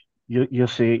you'll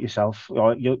see it yourself.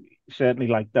 Or you'll certainly,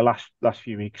 like the last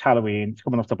few weeks, Halloween, it's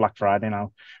coming up to Black Friday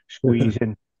now,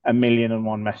 squeezing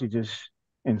 1,000,001 messages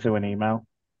into an email.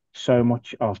 So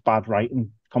much of bad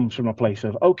writing comes from a place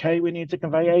of, okay, we need to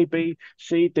convey A, B,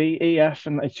 C, D, E, F,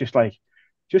 and it's just like,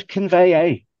 just convey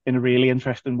A in a really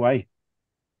interesting way,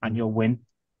 and you'll win.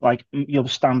 Like, you'll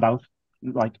stand out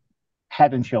like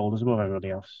head and shoulders above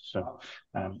everybody else. So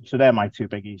they're my two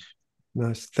biggies.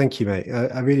 Nice, thank you, mate.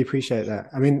 I really appreciate that.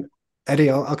 I mean, Eddie,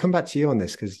 I'll come back to you on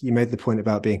this, because you made the point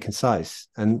about being concise,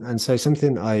 and so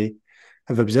something I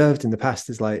have observed in the past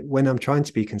is, like, when I'm trying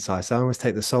to be concise, I almost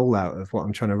take the soul out of what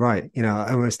I'm trying to write.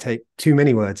 I almost take too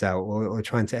many words out, or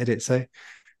trying to edit. So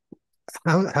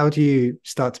how do you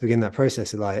start to begin that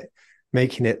process of, like,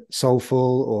 making it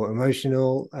soulful or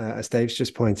emotional, as Dave's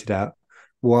just pointed out,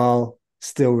 while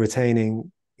still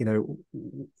retaining,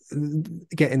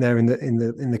 getting there in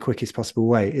the quickest possible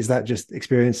way? Is that just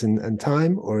experience and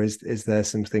time, or is there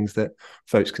some things that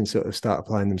folks can sort of start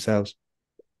applying themselves?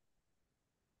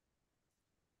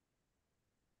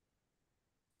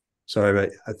 Sorry,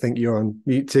 mate, I think you're on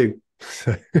mute too.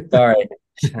 Sorry.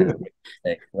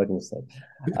 What can you say?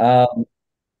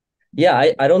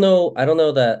 Yeah, I don't know. I don't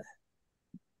know that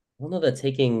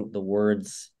taking the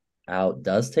words out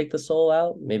does take the soul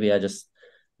out. Maybe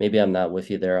I'm not with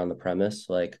you there on the premise.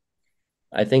 Like,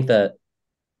 I think that,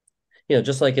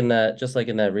 just like in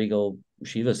that Regal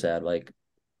Shiva ad, like,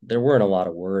 there weren't a lot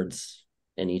of words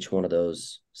in each one of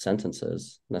those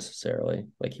sentences necessarily.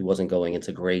 Like, he wasn't going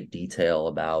into great detail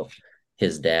about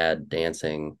his dad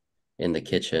dancing in the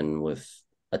kitchen with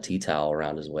a tea towel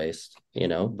around his waist,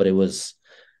 but it was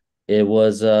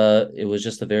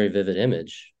just a very vivid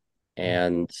image.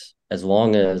 And as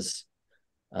long as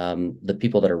the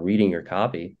people that are reading your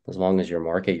copy, as long as your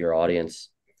market, your audience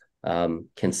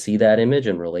can see that image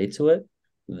and relate to it,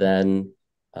 then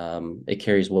it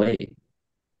carries weight.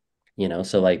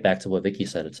 So like back to what Vikki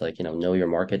said, it's like, know your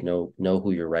market, know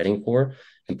who you're writing for,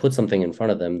 and put something in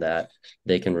front of them that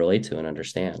they can relate to and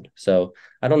understand. So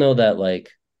I don't know that like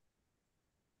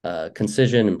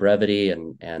concision and brevity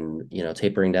and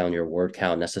tapering down your word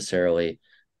count necessarily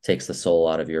takes the soul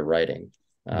out of your writing.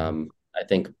 I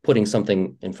think putting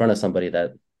something in front of somebody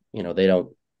that they don't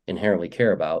inherently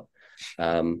care about,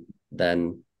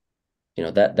 then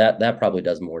that probably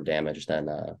does more damage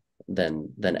than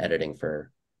editing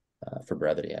for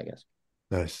brevity, I guess.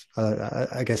 Nice.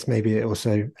 I guess maybe it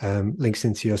also links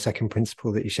into your second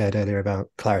principle that you shared earlier about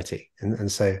clarity.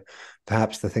 And so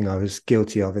perhaps the thing I was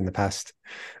guilty of in the past,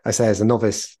 I say as a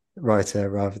novice writer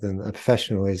rather than a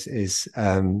professional, is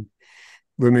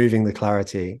removing the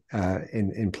clarity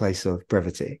in place of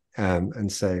brevity.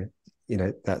 And so,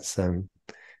 that's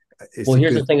well,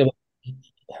 here's the thing about,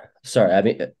 sorry, I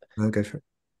mean, I'll go for it.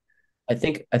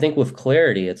 I think with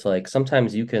clarity, it's like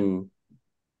sometimes you can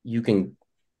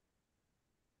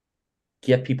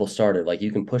get people started. Like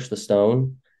you can push the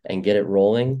stone and get it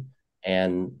rolling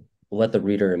and let the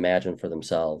reader imagine for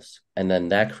themselves. And then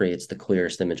that creates the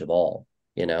clearest image of all,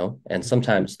 and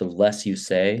sometimes the less you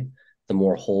say, the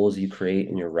more holes you create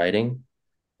in your writing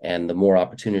and the more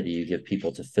opportunity you give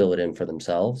people to fill it in for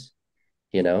themselves,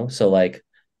 So like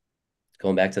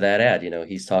going back to that ad,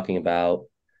 he's talking about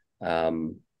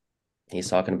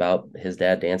his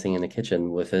dad dancing in the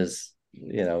kitchen with his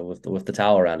with the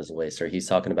towel around his waist, or he's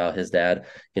talking about his dad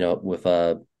with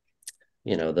the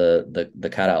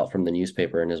cutout from the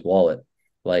newspaper in his wallet.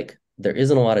 Like there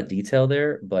isn't a lot of detail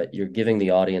there, but you're giving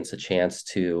the audience a chance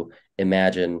to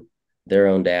imagine their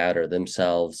own dad or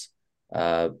themselves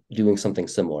doing something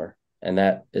similar, and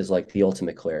that is like the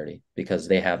ultimate clarity because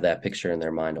they have that picture in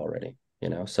their mind already.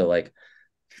 So like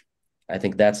I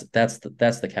think that's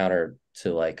the counter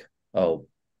to like, oh,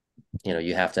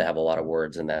 you have to have a lot of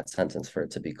words in that sentence for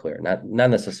it to be clear. Not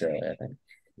necessarily, I think.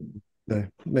 No,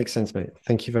 makes sense, mate.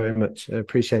 Thank you very much. I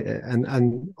appreciate it. And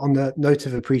on the note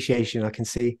of appreciation, I can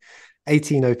see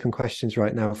 18 open questions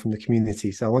right now from the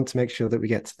community. So I want to make sure that we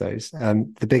get to those.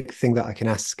 The big thing that I can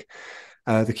ask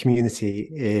the community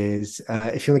is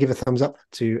if you want to give a thumbs up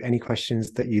to any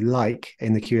questions that you like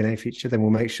in the Q&A feature, then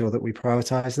we'll make sure that we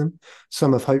prioritize them.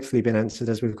 Some have hopefully been answered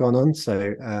as we've gone on.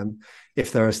 So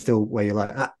if there are still where you're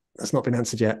like, that's not been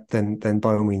answered yet, then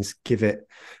by all means give it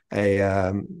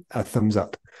a thumbs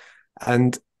up.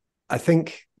 And I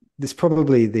think this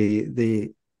probably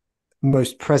the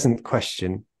most present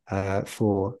question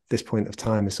for this point of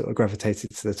time has sort of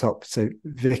gravitated to the top. So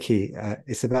Vikki,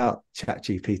 it's about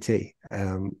ChatGPT,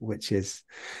 which is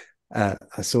I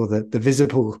saw the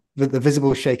visible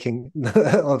shaking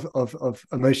of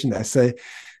emotion there. So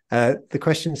the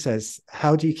question says,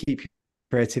 how do you keep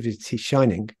creativity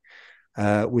shining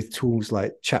with tools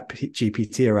like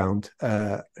ChatGPT around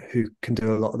who can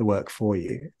do a lot of the work for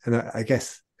you? And I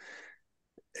guess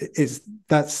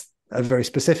that's a very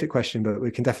specific question, but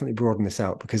we can definitely broaden this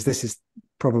out because this is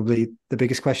probably the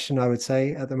biggest question I would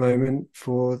say at the moment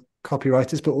for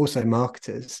copywriters, but also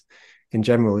marketers in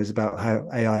general, is about how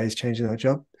AI is changing our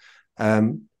job.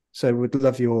 So we'd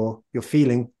love your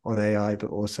feeling on AI, but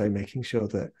also making sure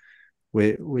that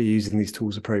we're using these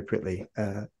tools appropriately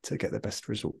to get the best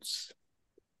results.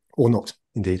 Or not,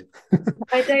 indeed.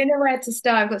 I don't know where to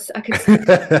start. I could speak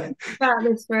about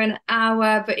this for an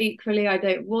hour, but equally I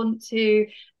don't want to.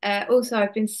 Also,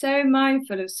 I've been so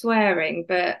mindful of swearing,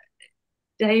 but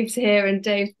Dave's here and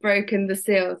Dave's broken the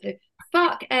seal. So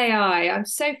fuck AI. I'm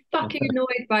so fucking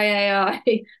annoyed by AI.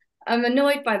 I'm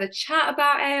annoyed by the chat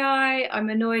about AI. I'm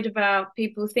annoyed about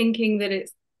people thinking that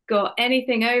it's got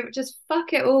anything over. Just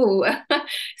fuck it all.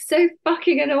 So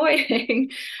fucking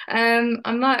annoying.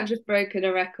 I might have just broken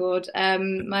a record.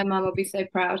 My mum will be so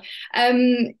proud.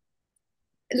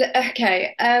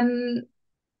 Okay.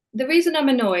 The reason I'm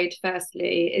annoyed,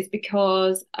 firstly, is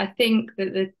because I think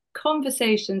that the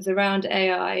conversations around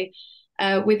AI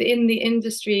within the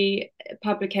industry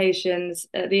publications,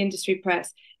 the industry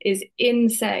press, is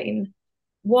insane.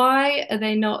 Why are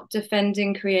they not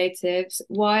defending creatives?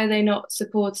 Why are they not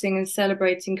supporting and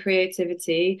celebrating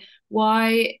creativity?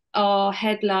 Why are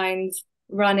headlines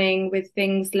running with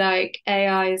things like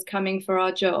AI is coming for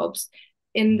our jobs?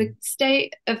 In the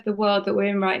state of the world that we're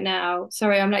in right now,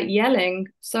 sorry, I'm like yelling,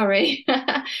 sorry.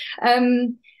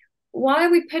 Why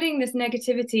are we putting this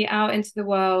negativity out into the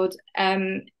world?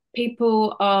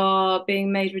 People are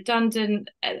being made redundant,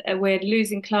 we're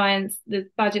losing clients, the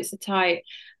budgets are tight,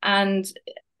 and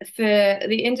for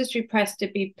the industry press to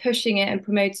be pushing it and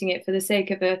promoting it for the sake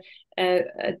of a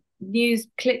news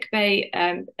clickbait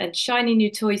and shiny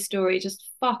new toy story, just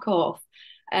fuck off.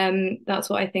 That's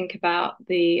what I think about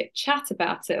the chat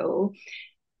about it all.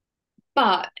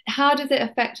 But how does it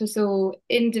affect us all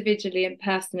individually and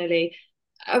personally?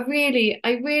 I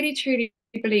really truly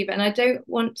believe it, and I don't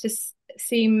want to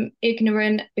seem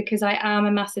ignorant because I am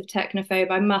a massive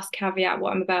technophobe. I must caveat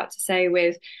what I'm about to say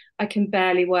with I can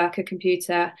barely work a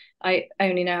computer. I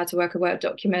only know how to work a Word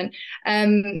document.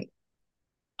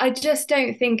 I just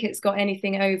don't think it's got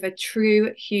anything over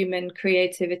true human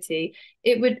creativity.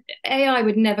 AI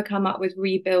would never come up with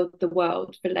rebuild the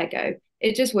world for Lego.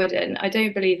 It just wouldn't. I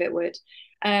don't believe it would.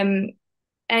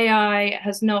 AI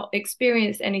has not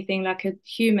experienced anything like a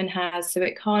human has, so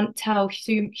it can't tell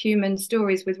human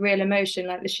stories with real emotion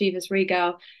like the Chivas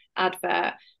Regal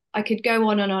advert. I could go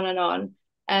on and on and on.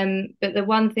 But the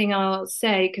one thing I'll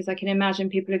say, because I can imagine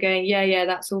people are going, yeah,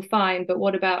 that's all fine, but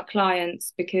what about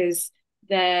clients? Because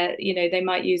they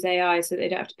might use AI so they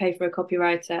don't have to pay for a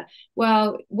copywriter.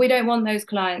 Well, we don't want those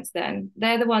clients then.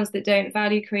 They're the ones that don't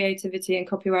value creativity and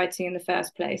copywriting in the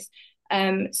first place.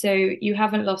 So you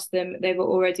haven't lost them, they were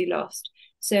already lost.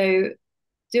 So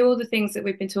do all the things that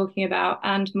we've been talking about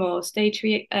and more. Stay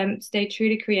truly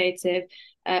creative,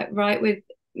 write with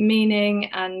meaning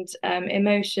and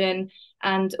emotion,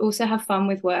 and also have fun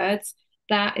with words.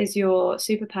 That is your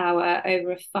superpower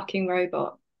over a fucking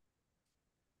robot.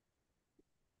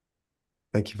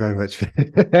 Thank you very much.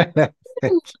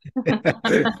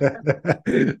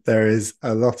 There is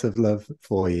a lot of love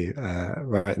for you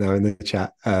right now in the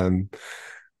chat.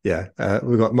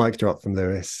 We've got mic drop from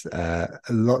Lewis.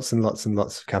 Lots and lots and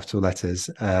lots of capital letters,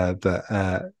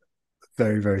 but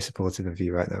very, very supportive of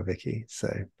you right now, Vikki.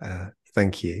 So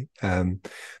thank you.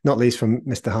 Not least from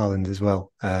Mr. Harland as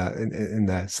well in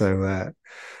there. So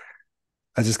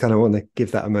I just kind of want to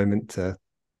give that a moment to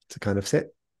kind of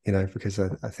sit, because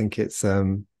I think it's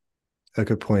a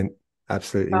good point.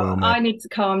 Absolutely well made. I need to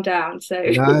calm down. So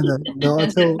no, not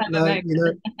at all. No,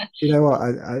 you know what?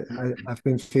 I've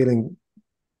been feeling,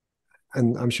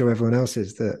 and I'm sure everyone else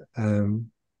is, that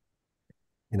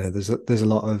there's a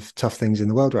lot of tough things in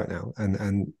the world right now,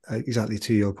 and exactly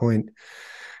to your point,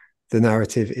 the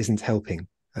narrative isn't helping.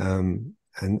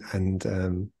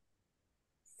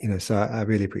 So I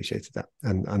really appreciated that.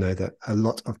 And I know that a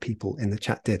lot of people in the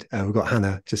chat did. We've got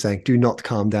Hannah just saying, do not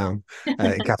calm down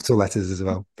in capital letters as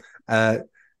well.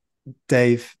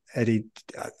 Dave, Eddie,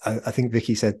 I think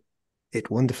Vikki said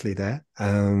it wonderfully there.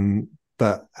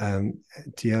 But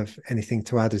do you have anything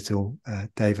to add at all?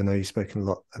 Dave, I know you've spoken a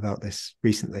lot about this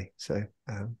recently. So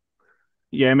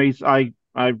yeah, mate,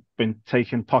 I've been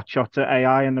taking pot shots at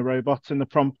AI and the robots and the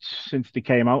prompts since they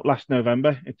came out last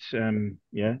November. It's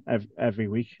every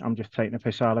week I'm just taking a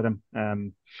piss out of them.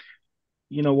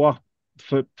 You know what?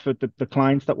 For the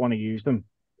clients that want to use them,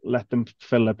 let them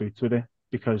fill their boots with it,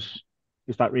 because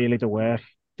is that really the work?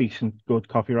 Decent, good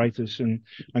copywriters and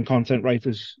content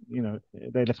writers,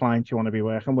 they're the clients you want to be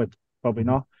working with. Probably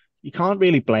not. You can't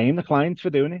really blame the clients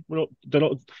for doing it.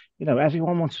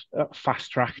 Everyone wants a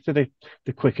fast track to the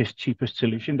quickest, cheapest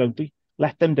solution, don't they?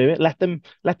 Let them do it. Let them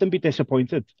be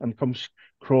disappointed and come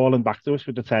crawling back to us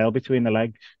with the tail between the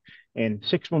legs in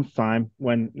 6 months' time,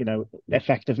 when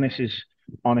effectiveness is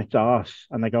on its arse,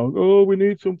 and they go, "Oh, we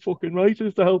need some fucking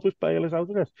writers to help us bail us out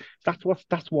of this." That's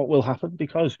what will happen,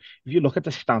 because if you look at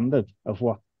the standard of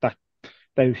what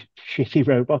those shitty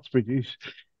robots produce,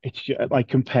 it's like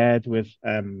compared with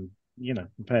Eddie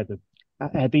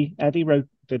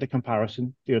did a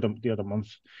comparison the other month.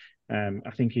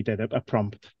 I think he did a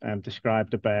prompt describe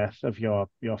the birth of your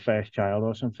first child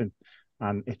or something,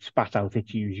 and it spat out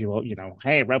its usual,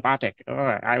 hey, robotic, oh,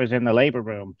 I was in the labor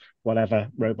room, whatever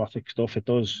robotic stuff it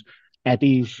does.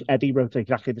 Eddie wrote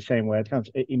exactly the same word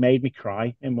counts. He made me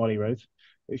cry in what he wrote.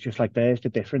 It's just like, there's the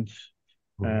difference.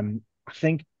 I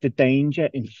think the danger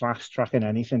in fast tracking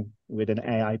anything with an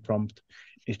AI prompt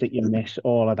is that you miss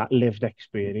all of that lived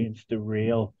experience, the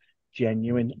real,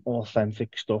 genuine,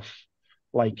 authentic stuff,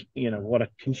 like what a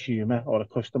consumer or a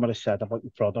customer has said about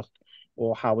your product,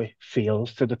 or how it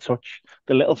feels to the touch.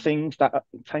 The little things that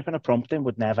typing a prompt in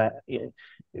would never, it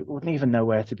wouldn't even know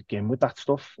where to begin with that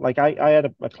stuff. Like I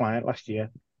had a client last year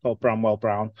called Bramwell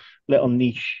Brown, little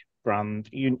niche brand,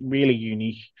 really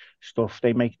unique stuff.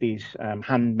 They make these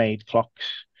handmade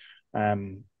clocks.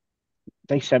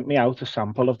 They sent me out a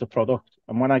sample of the product,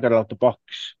 and when I got it out the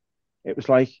box, it was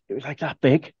like that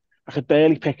big. I could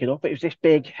barely pick it up. It was this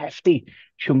big, hefty,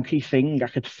 chunky thing. I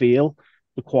could feel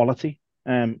the quality.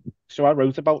 So I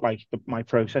wrote about my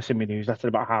process in my newsletter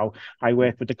about how I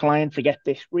work with the client to get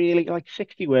this really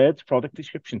 60 words product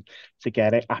description to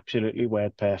get it absolutely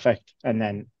word perfect. And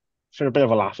then for a bit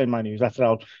of a laugh in my newsletter,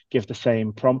 I'll give the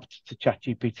same prompt to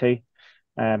ChatGPT.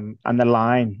 And the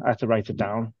line, I had to write it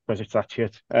down because it's that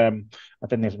shit. I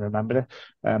didn't even remember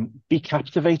it. Be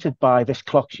captivated by this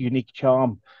clock's unique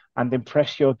charm and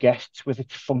impress your guests with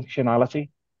its functionality.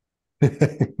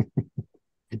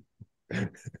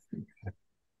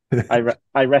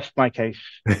 I rest my case.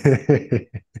 I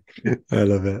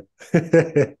love it.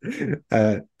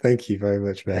 Thank you very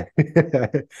much, man.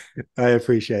 I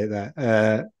appreciate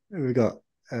that. We got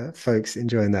folks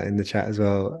enjoying that in the chat as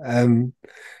well.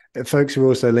 Folks are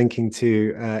also linking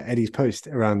to Eddie's post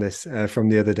around this from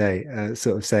the other day,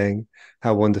 sort of saying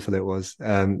how wonderful it was.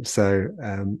 So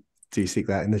do seek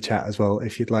that in the chat as well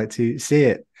if you'd like to see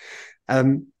it.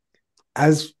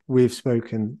 As we've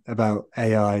spoken about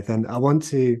AI, then I want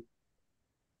to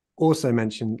also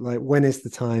mention, like, when is the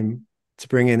time to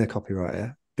bring in a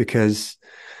copywriter? Because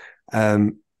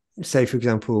say, for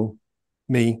example,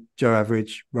 me, Joe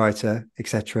Average, writer,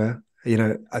 etc.,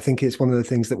 I think it's one of the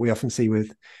things that we often see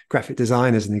with graphic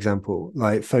design as an example.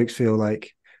 Like, folks feel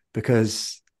like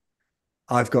because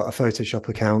I've got a Photoshop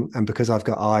account and because I've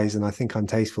got eyes and I think I'm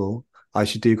tasteful, I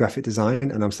should do graphic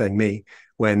design. And I'm saying me,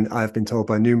 when I've been told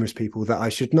by numerous people that I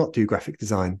should not do graphic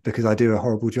design because I do a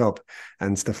horrible job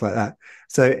and stuff like that.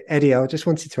 So Eddie, I just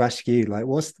wanted to ask you, like,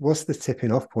 what's the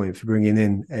tipping off point for bringing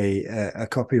in a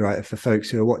copywriter for folks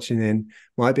who are watching in,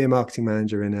 might be a marketing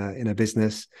manager in a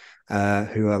business,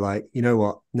 who are like, you know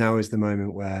what, now is the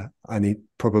moment where I need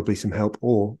probably some help,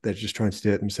 or they're just trying to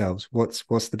do it themselves.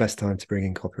 What's the best time to bring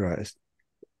in copywriters?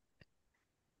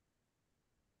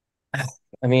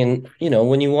 I mean,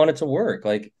 when you want it to work,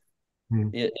 like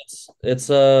it's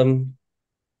a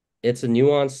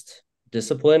nuanced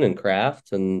discipline and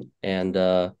craft, and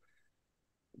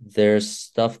there's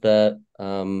stuff that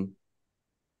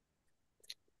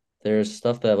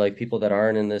like people that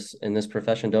aren't in this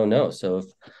profession don't know. So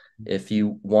if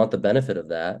you want the benefit of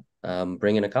that,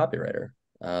 bring in a copywriter.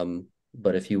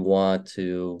 But if you want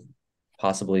to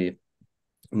possibly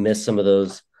miss some of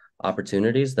those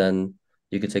opportunities, then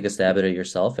you could take a stab at it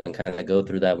yourself and kind of go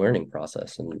through that learning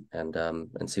process and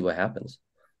see what happens.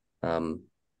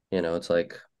 It's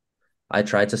like I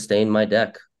tried to stain my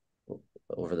deck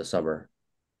over the summer.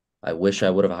 I wish I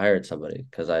would have hired somebody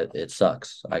because it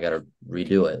sucks. I got to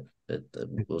redo it.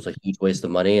 It was a huge waste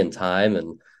of money and time,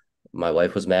 and my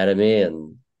wife was mad at me,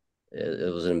 and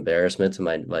it was an embarrassment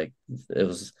to it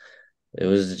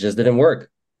just didn't work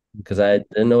because I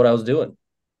didn't know what I was doing.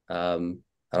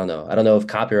 I don't know. I don't know if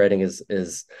copywriting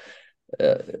is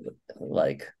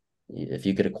like if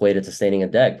you could equate it to staining a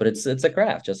deck, but it's a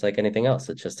craft just like anything else.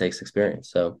 It just takes experience.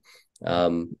 So,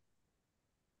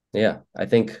 yeah, I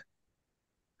think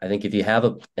if you have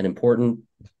an important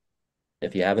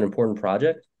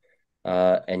project,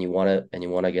 and you want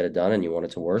to get it done and you want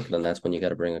it to work, then that's when you got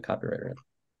to bring a copywriter in.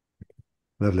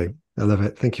 Lovely. I love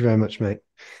it. Thank you very much, mate.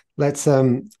 Let's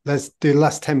do the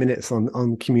last 10 minutes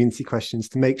on community questions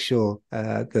to make sure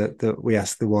that we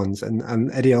ask the ones.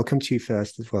 And Eddie, I'll come to you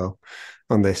first as well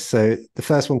on this. So the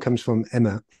first one comes from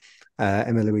Emma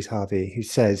Louise Harvey, who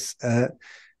says,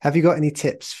 have you got any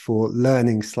tips for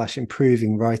learning /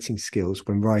 improving writing skills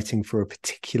when writing for a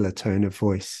particular tone of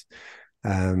voice?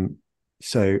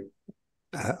 So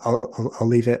I'll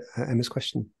leave it Emma's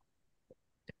question.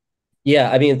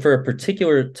 Yeah, I mean, for a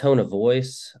particular tone of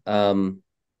voice,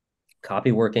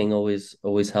 copy working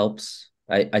always helps.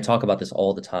 I talk about this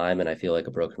all the time, and I feel like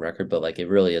a broken record, but like it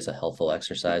really is a helpful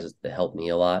exercise. It helped me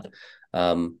a lot.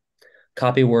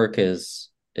 Copy work is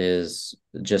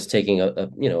just taking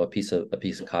a piece of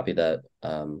copy that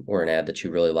or an ad that you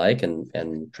really like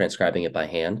and transcribing it by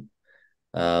hand.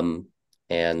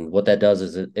 And what that does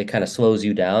is it kind of slows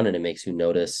you down and it makes you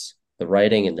notice the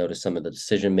writing and notice some of the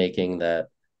decision making that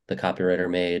the copywriter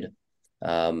made.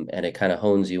 And it kind of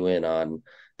hones you in on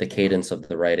the cadence of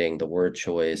the writing, the word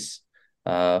choice,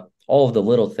 all of the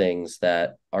little things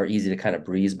that are easy to kind of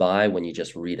breeze by when you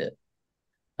just read it.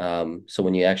 So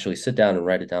when you actually sit down and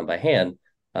write it down by hand,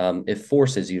 it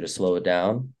forces you to slow it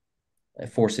down. It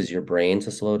forces your brain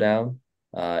to slow down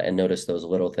and notice those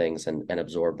little things and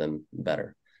absorb them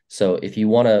better. So if you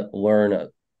want to learn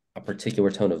a particular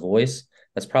tone of voice,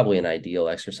 that's probably an ideal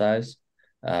exercise.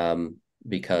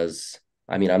 Because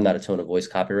I mean, I'm not a tone of voice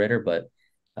copywriter, but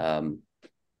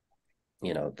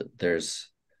there's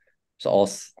all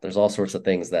sorts of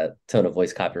things that tone of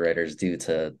voice copywriters do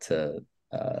to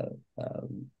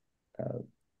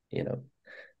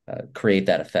create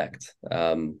that effect.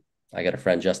 I got a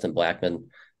friend, Justin Blackman,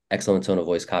 excellent tone of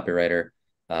voice copywriter.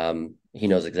 He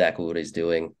knows exactly what he's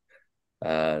doing.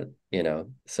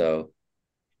 So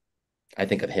I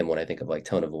think of him when I think of like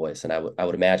tone of voice, and I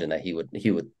would imagine that he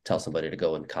would tell somebody to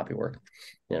go and copy work.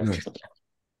 Nice.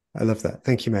 I love that.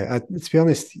 Thank you, mate. To be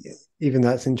honest, even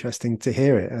that's interesting to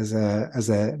hear it as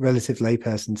a relative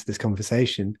layperson to this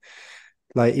conversation.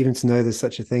 Like, even to know there's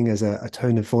such a thing as a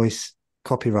tone of voice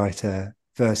copywriter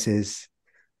versus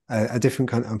a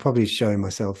different kind. I'm probably showing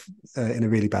myself in a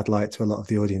really bad light to a lot of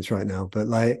the audience right now, but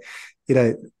like,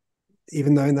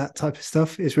 even knowing that type of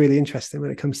stuff is really interesting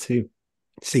when it comes to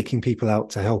seeking people out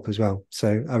to help as well.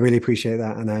 So I really appreciate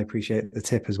that, and I appreciate the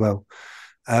tip as well.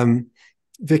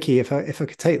 Vikki, if I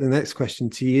could take the next question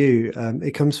to you,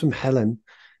 it comes from Helen.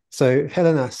 So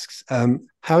Helen asks,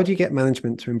 how do you get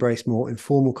management to embrace more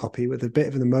informal copy with a bit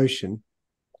of an emotion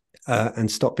and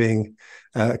stop being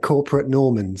corporate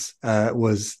Normans?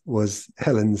 Was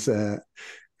Helen's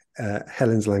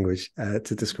language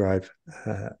to describe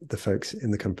the folks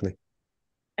in the company.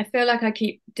 I feel like I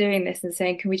keep doing this and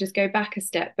saying, can we just go back a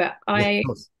step? But I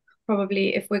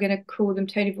probably, if we're going to call them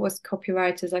tone of voice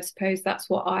copywriters, I suppose that's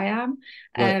what I am.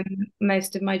 Right.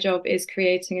 Most of my job is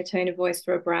creating a tone of voice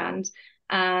for a brand.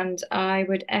 And I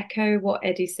would echo what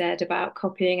Eddie said about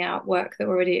copying out work that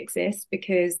already exists,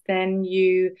 because then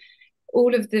for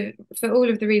all of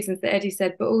the reasons that Eddie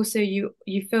said, but also you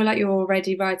feel like you're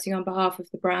already writing on behalf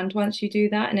of the brand once you do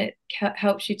that, and it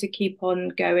helps you to keep on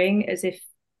going as if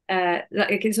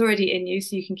like it's already in you,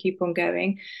 so you can keep on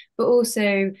going. But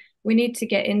also, we need to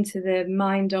get into the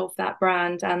mind of that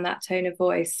brand and that tone of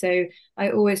voice. So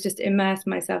I always just immerse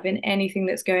myself in anything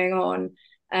that's going on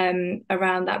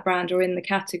around that brand or in the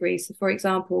category. So, for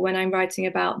example, when I'm writing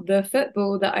about the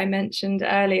football that I mentioned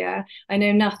earlier, I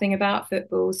know nothing about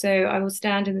football. So I will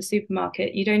stand in the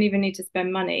supermarket. You don't even need to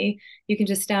spend money. You can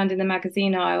just stand in the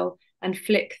magazine aisle and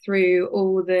flick through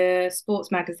all the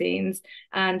sports magazines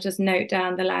and just note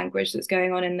down the language that's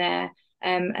going on in there,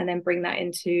 and then bring that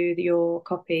into your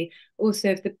copy. Also,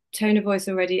 if the tone of voice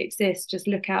already exists, just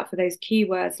look out for those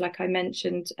keywords, like I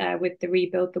mentioned with the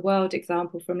Rebuild the World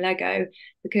example from Lego,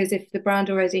 because if the brand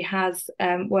already has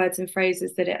words and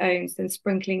phrases that it owns, then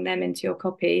sprinkling them into your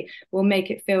copy will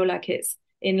make it feel like it's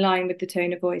in line with the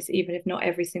tone of voice, even if not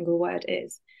every single word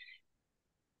is.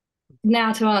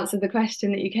 Now, to answer the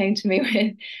question that you came to me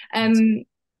with,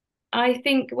 I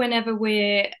think whenever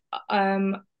we're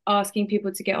asking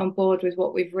people to get on board with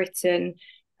what we've written,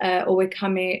 or we're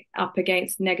coming up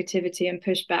against negativity and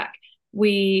pushback,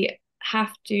 we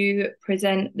have to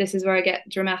present, this is where I get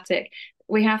dramatic,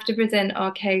 we have to present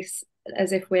our case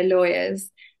as if we're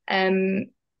lawyers.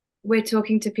 We're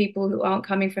talking to people who aren't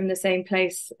coming from the same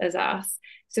place as us.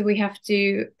 So we have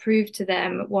to prove to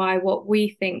them why what we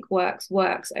think works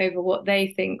over what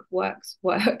they think works.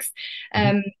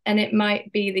 And it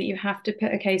might be that you have to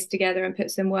put a case together and put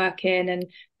some work in and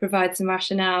provide some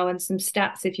rationale and some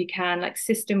stats if you can. Like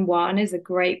System 1 is a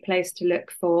great place to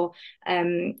look for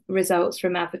results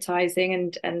from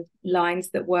advertising and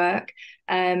lines that work.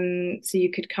 So you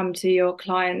could come to your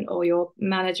client or your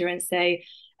manager and say,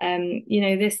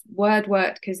 this word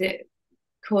worked because it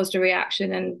caused a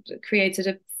reaction and created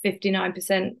a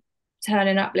 59% turn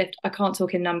and uplift. I can't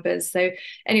talk in numbers. So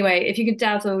anyway, if you could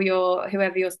dazzle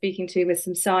whoever you're speaking to with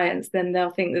some science, then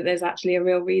they'll think that there's actually a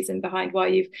real reason behind why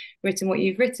you've written what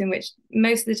you've written, which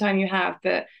most of the time you have,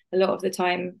 but a lot of the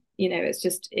time, it's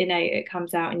just innate. It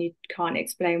comes out and you can't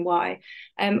explain why.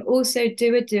 Also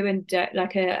do a do and do,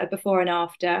 like a before and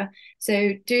after.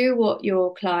 So do what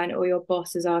your client or your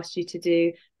boss has asked you to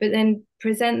do, but then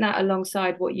present that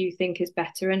alongside what you think is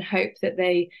better and hope that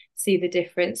they see the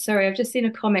difference. Sorry, I've just seen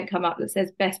a comment come up that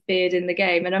says best beard in the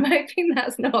game, and I'm hoping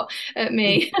that's not at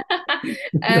me.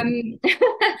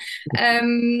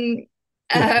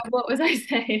 What was I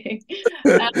saying?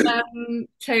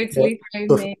 Totally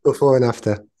thrown me. Before and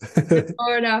after.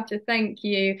 Before and after, thank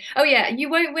you. Oh yeah, you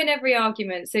won't win every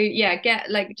argument. So yeah,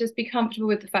 just be comfortable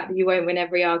with the fact that you won't win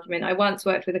every argument. I once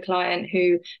worked with a client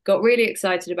who got really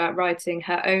excited about writing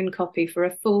her own copy for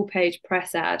a full page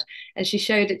press ad, and she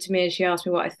showed it to me and she asked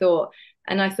me what I thought.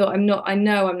 And I thought, I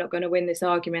know I'm not going to win this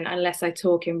argument unless I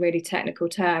talk in really technical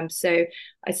terms. So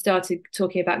I started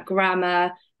talking about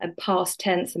grammar and past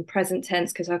tense and present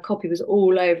tense, because her copy was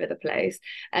all over the place,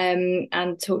 and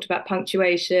talked about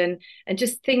punctuation and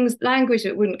just things, language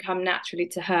that wouldn't come naturally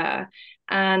to her.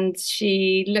 And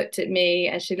she looked at me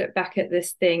and she looked back at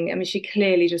this thing. I mean, she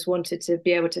clearly just wanted to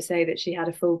be able to say that she had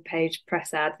a full page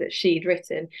press ad that she'd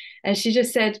written. And she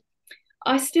just said,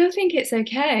 I still think it's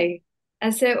okay.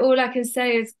 And so all I can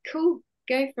say is, cool,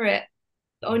 go for it.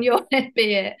 On your head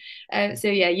be it. So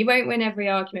yeah, you won't win every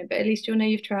argument, but at least you'll know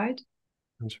you've tried.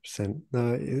 100%.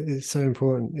 No, it's so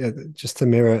important. Yeah, just to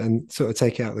mirror and sort of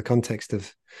take it out of the context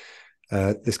of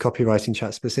this copywriting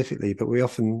chat specifically, but we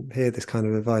often hear this kind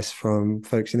of advice from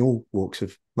folks in all walks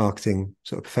of marketing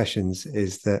sort of professions,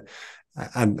 is that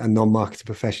and non-marketing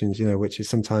professions, which is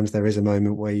sometimes there is a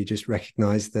moment where you just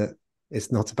recognize that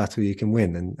it's not a battle you can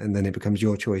win, and then it becomes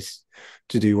your choice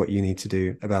to do what you need to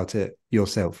do about it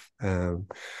yourself.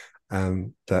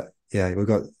 But yeah, we've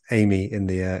got Amy in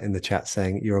the chat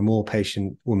saying you're a more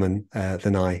patient woman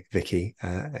than I, Vikki,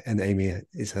 and Amy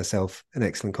is herself an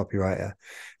excellent copywriter.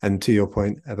 And to your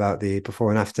point about the before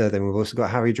and after, then we've also got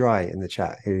Harry Dry in the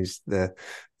chat, who's the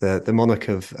monarch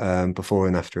of before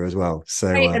and after as well.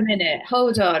 So wait a minute,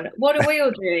 hold on. What are we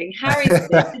all doing? Harry's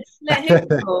let him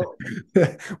talk.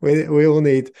 we all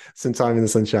need some time in the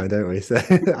sunshine, don't we? So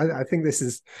I think this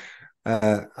is.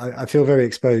 I feel very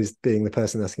exposed being the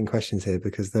person asking questions here,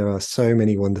 because there are so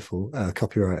many wonderful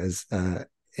copywriters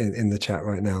in the chat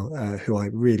right now who I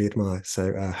really admire.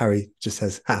 So Harry just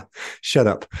says, shut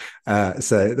up.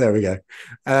 So there we go.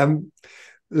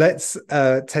 Let's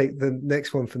take the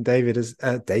next one from David as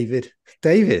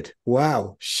David.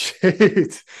 Wow,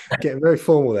 shoot, getting very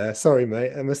formal there. Sorry,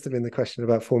 mate. It must have been the question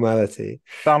about formality.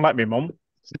 Sound like me mum.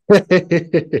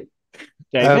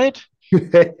 David.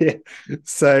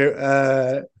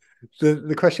 So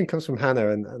the question comes from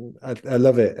Hannah, and I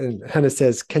love it. And Hannah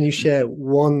says, can you share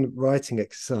one writing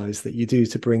exercise that you do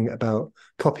to bring about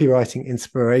copywriting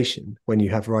inspiration when you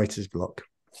have writer's block?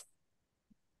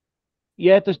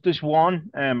 Yeah, there's one.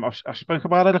 I've spoke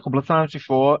about it a couple of times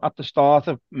before. At the start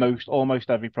of almost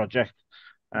every project,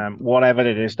 whatever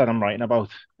it is that I'm writing about,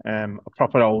 a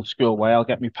proper old school way, I'll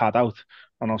get my pad out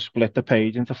and I'll split the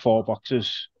page into 4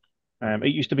 boxes.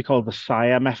 It used to be called the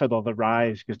SIRE method, or the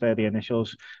RISE, because they're the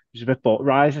initials. Which is a bit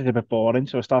RISE is a bit boring,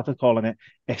 so I started calling it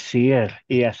ESIR,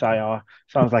 ESIR.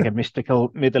 Sounds like a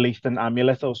mystical Middle Eastern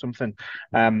amulet or something.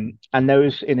 And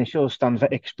those initials stand for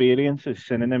experiences,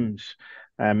 synonyms,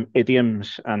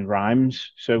 idioms, and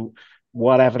rhymes. So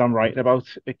whatever I'm writing about,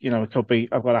 it could be,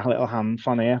 I've got a little hand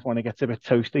fan here when it gets a bit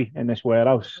toasty in this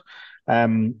warehouse.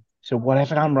 So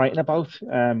whatever I'm writing about,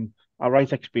 I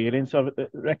write experiences of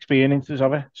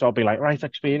it. So I'll be like, right,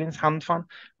 experience, hand fan.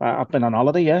 I've been on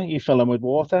holiday, yeah. You fill them with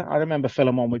water. I remember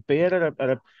filling one with beer at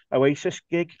a Oasis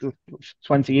gig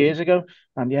 20 years ago.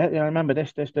 And yeah, I remember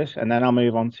this. And then I'll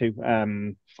move on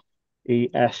to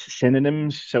ES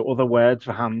synonyms. So other words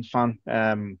for hand fan.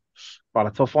 Well,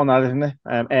 a tough one, that isn't it?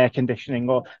 Air conditioning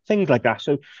or things like that.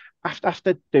 So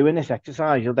after doing this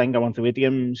exercise, you'll then go on to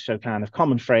idioms. So kind of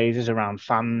common phrases around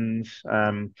fans.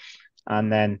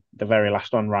 And then the very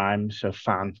last one rhymes, so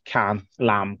fan, can,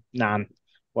 lamb, nan,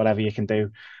 whatever you can do.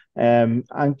 And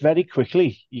very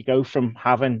quickly, you go from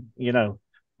having,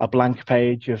 a blank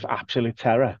page of absolute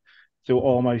terror to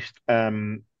almost, a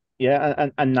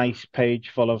nice page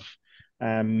full of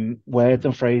words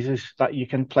and phrases that you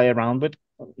can play around with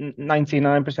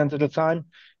 99% of the time.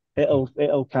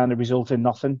 It'll kind of result in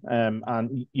nothing,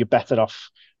 and you're better off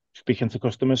speaking to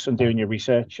customers and doing your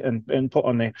research and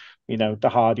putting the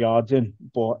hard yards in.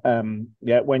 But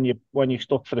when you're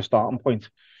stuck for the starting point,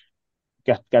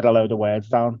 get a load of words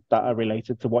down that are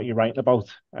related to what you're writing about.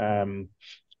 And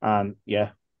yeah,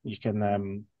 you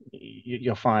can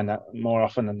you'll find that more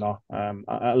often than not,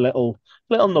 a little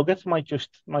nugget might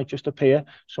just appear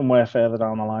somewhere further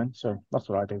down the line. So that's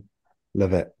what I do.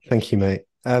 Love it. Thank you, mate.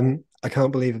 I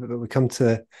can't believe it, but we come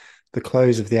to the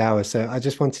close of the hour. So I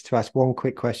just wanted to ask one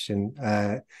quick question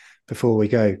before we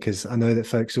go, because I know that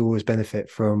folks always benefit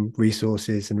from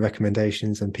resources and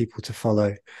recommendations and people to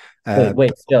follow.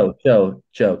 Wait, Joe,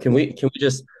 can we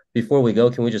just, before we go,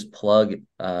 can we just plug,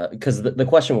 because the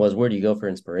question was, where do you go for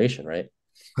inspiration, right?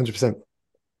 100%.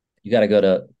 You got to go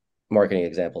to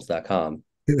marketingexamples.com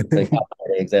and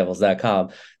copywritingexamples.com.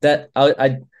 That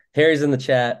Harry's in the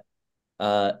chat.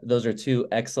 Those are 2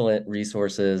 excellent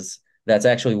resources. That's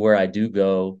actually where I do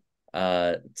go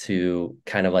to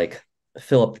kind of like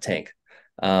fill up the tank.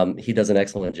 He does an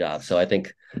excellent job. So I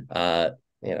think,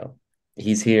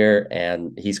 he's here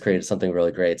and he's created something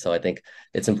really great. So I think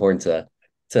it's important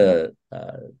to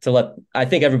let, I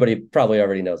think everybody probably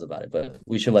already knows about it, but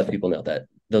we should let people know that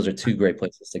those are 2 great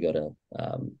places to go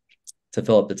to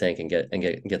fill up the tank and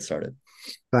get started.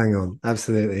 Bang on.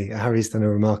 Absolutely. Harry's done a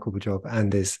remarkable job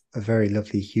and is a very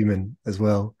lovely human as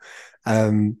well.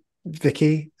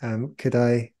 Vikki, could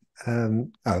I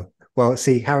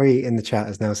see, Harry in the chat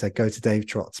has now said go to Dave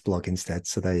Trott's blog instead,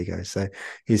 so there you go. So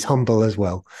he's humble as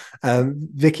well.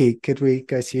 Vikki, could we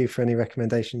go to you for any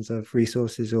recommendations of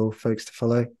resources or folks to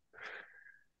follow?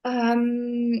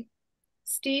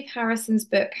 Steve Harrison's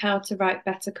book How to Write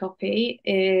Better Copy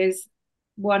is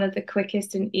one of the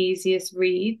quickest and easiest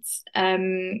reads.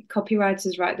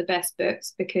 Copywriters write the best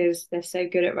books because they're so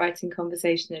good at writing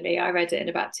conversationally. I read it in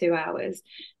about 2 hours.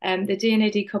 The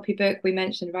D&AD copy book we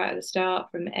mentioned right at the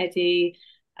start from Eddie,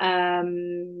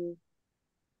 Harry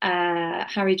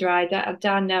Dry,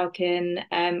 Dan Nelkin.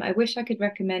 I wish I could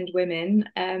recommend women,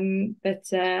 but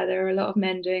there are a lot of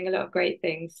men doing a lot of great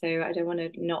things, so I don't want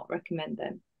to not recommend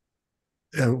them.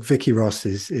 Vikki Ross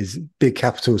is big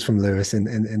capitals from Lewis in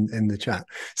the chat.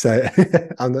 So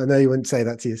I know you wouldn't say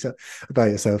that to yourself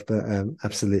about yourself, but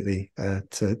absolutely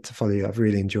to follow you. I've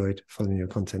really enjoyed following your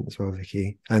content as well,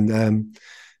 Vikki. And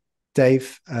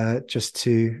Dave, just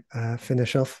to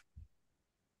finish off.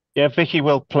 Yeah, Vikki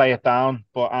will play it down,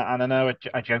 but and I know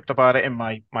I joked about it in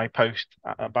my post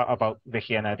about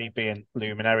Vikki and Eddie being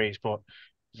luminaries, but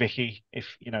Vikki,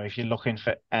 if you're looking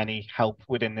for any help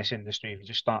within this industry, if you're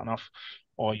just starting off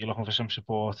or you're looking for some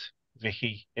support,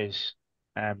 Vikki is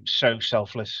so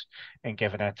selfless in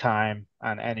giving her time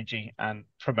and energy and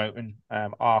promoting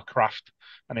our craft.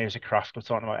 And it is a craft. We're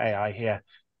talking about AI here.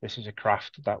 This is a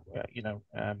craft that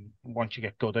once you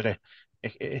get good at it,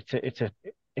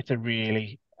 it's a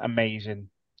really amazing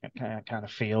kind of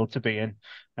field to be in.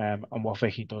 And what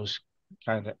Vikki does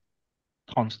kind of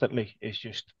constantly is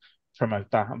just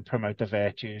promote that and promote the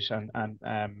virtues, and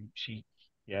she's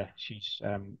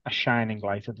a shining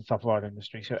light at the top of our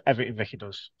industry. So everything Vikki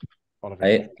does, all of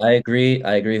it. I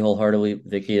agree wholeheartedly.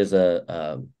 Vikki is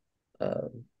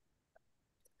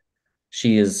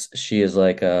she is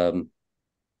like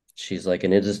she's like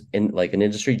an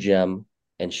industry gem,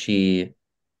 and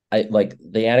I like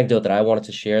the anecdote that I wanted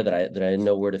to share that I didn't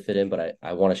know where to fit in, but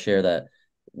I want to share that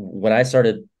when I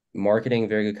started marketing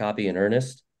Very Good Copy in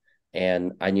earnest,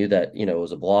 and I knew that, it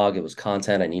was a blog, it was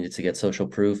content, I needed to get social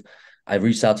proof. I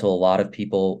reached out to a lot of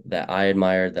people that I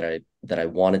admired, that I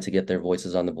wanted to get their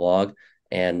voices on the blog.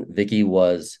 And Vikki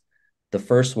was the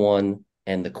first one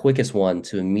and the quickest one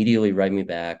to immediately write me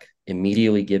back,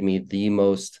 immediately give me the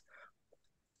most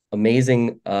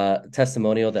amazing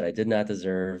testimonial that I did not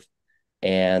deserve,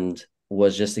 and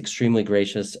was just extremely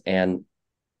gracious. And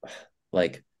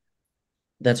like,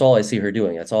 that's all I see her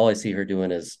doing. That's all I see her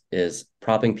doing is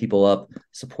propping people up,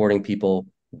 supporting people,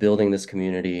 building this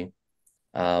community.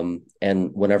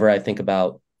 And whenever I think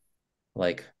about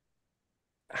like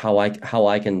how I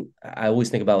always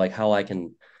think about like how I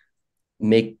can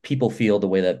make people feel the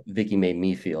way that Vikki made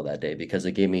me feel that day, because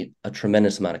it gave me a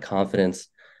tremendous amount of confidence,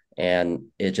 and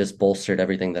it just bolstered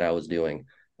everything that I was doing.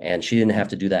 And she didn't have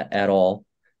to do that at all.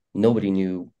 Nobody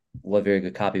knew what Very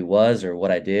Good Copy was or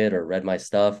what I did or read my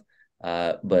stuff.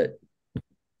 But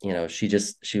she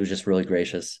was just really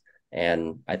gracious.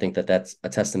 And I think that that's a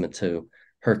testament to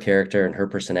her character and her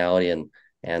personality, and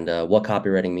what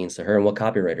copywriting means to her and what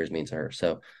copywriters mean to her.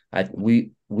 So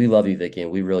we love you, Vikki, and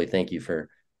we really thank you for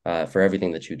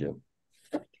everything that you do.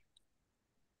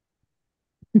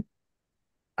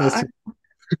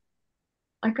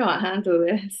 I can't handle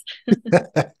this.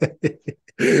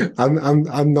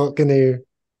 I'm not going to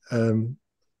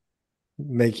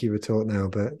make you retort now,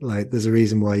 but like, there's a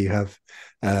reason why you have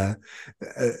a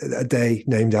day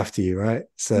named after you, right?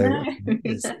 So No.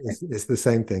 it's the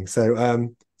same thing. So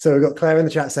we've got Claire in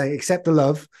the chat saying accept the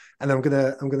love, and I'm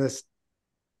gonna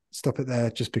stop it there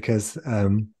just because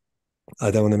I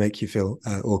don't want to make you feel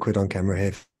awkward on camera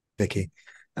here, Vikki.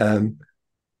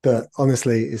 But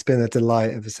honestly, it's been a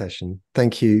delight of a session.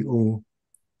 Thank you all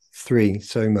three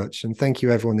so much, and thank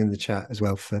you everyone in the chat as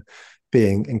well for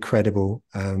being incredible.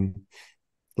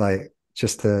 Like,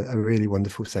 just a really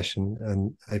wonderful session,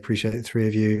 and I appreciate the three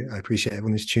of you. I appreciate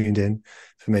everyone who's tuned in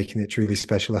for making it truly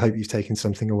special. I hope you've taken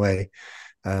something away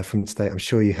from today. I'm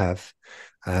sure you have.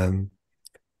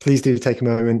 Please do take a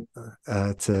moment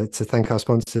to thank our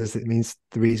sponsors. It means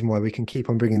the reason why we can keep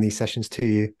on bringing these sessions to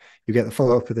you. You get the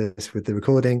follow-up of this with the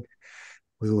recording.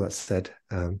 With all that said,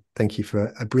 thank you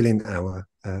for a brilliant hour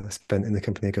spent in the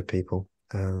company of good people.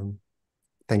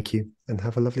 Thank you, and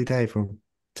have a lovely day, everyone.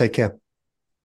 Take care.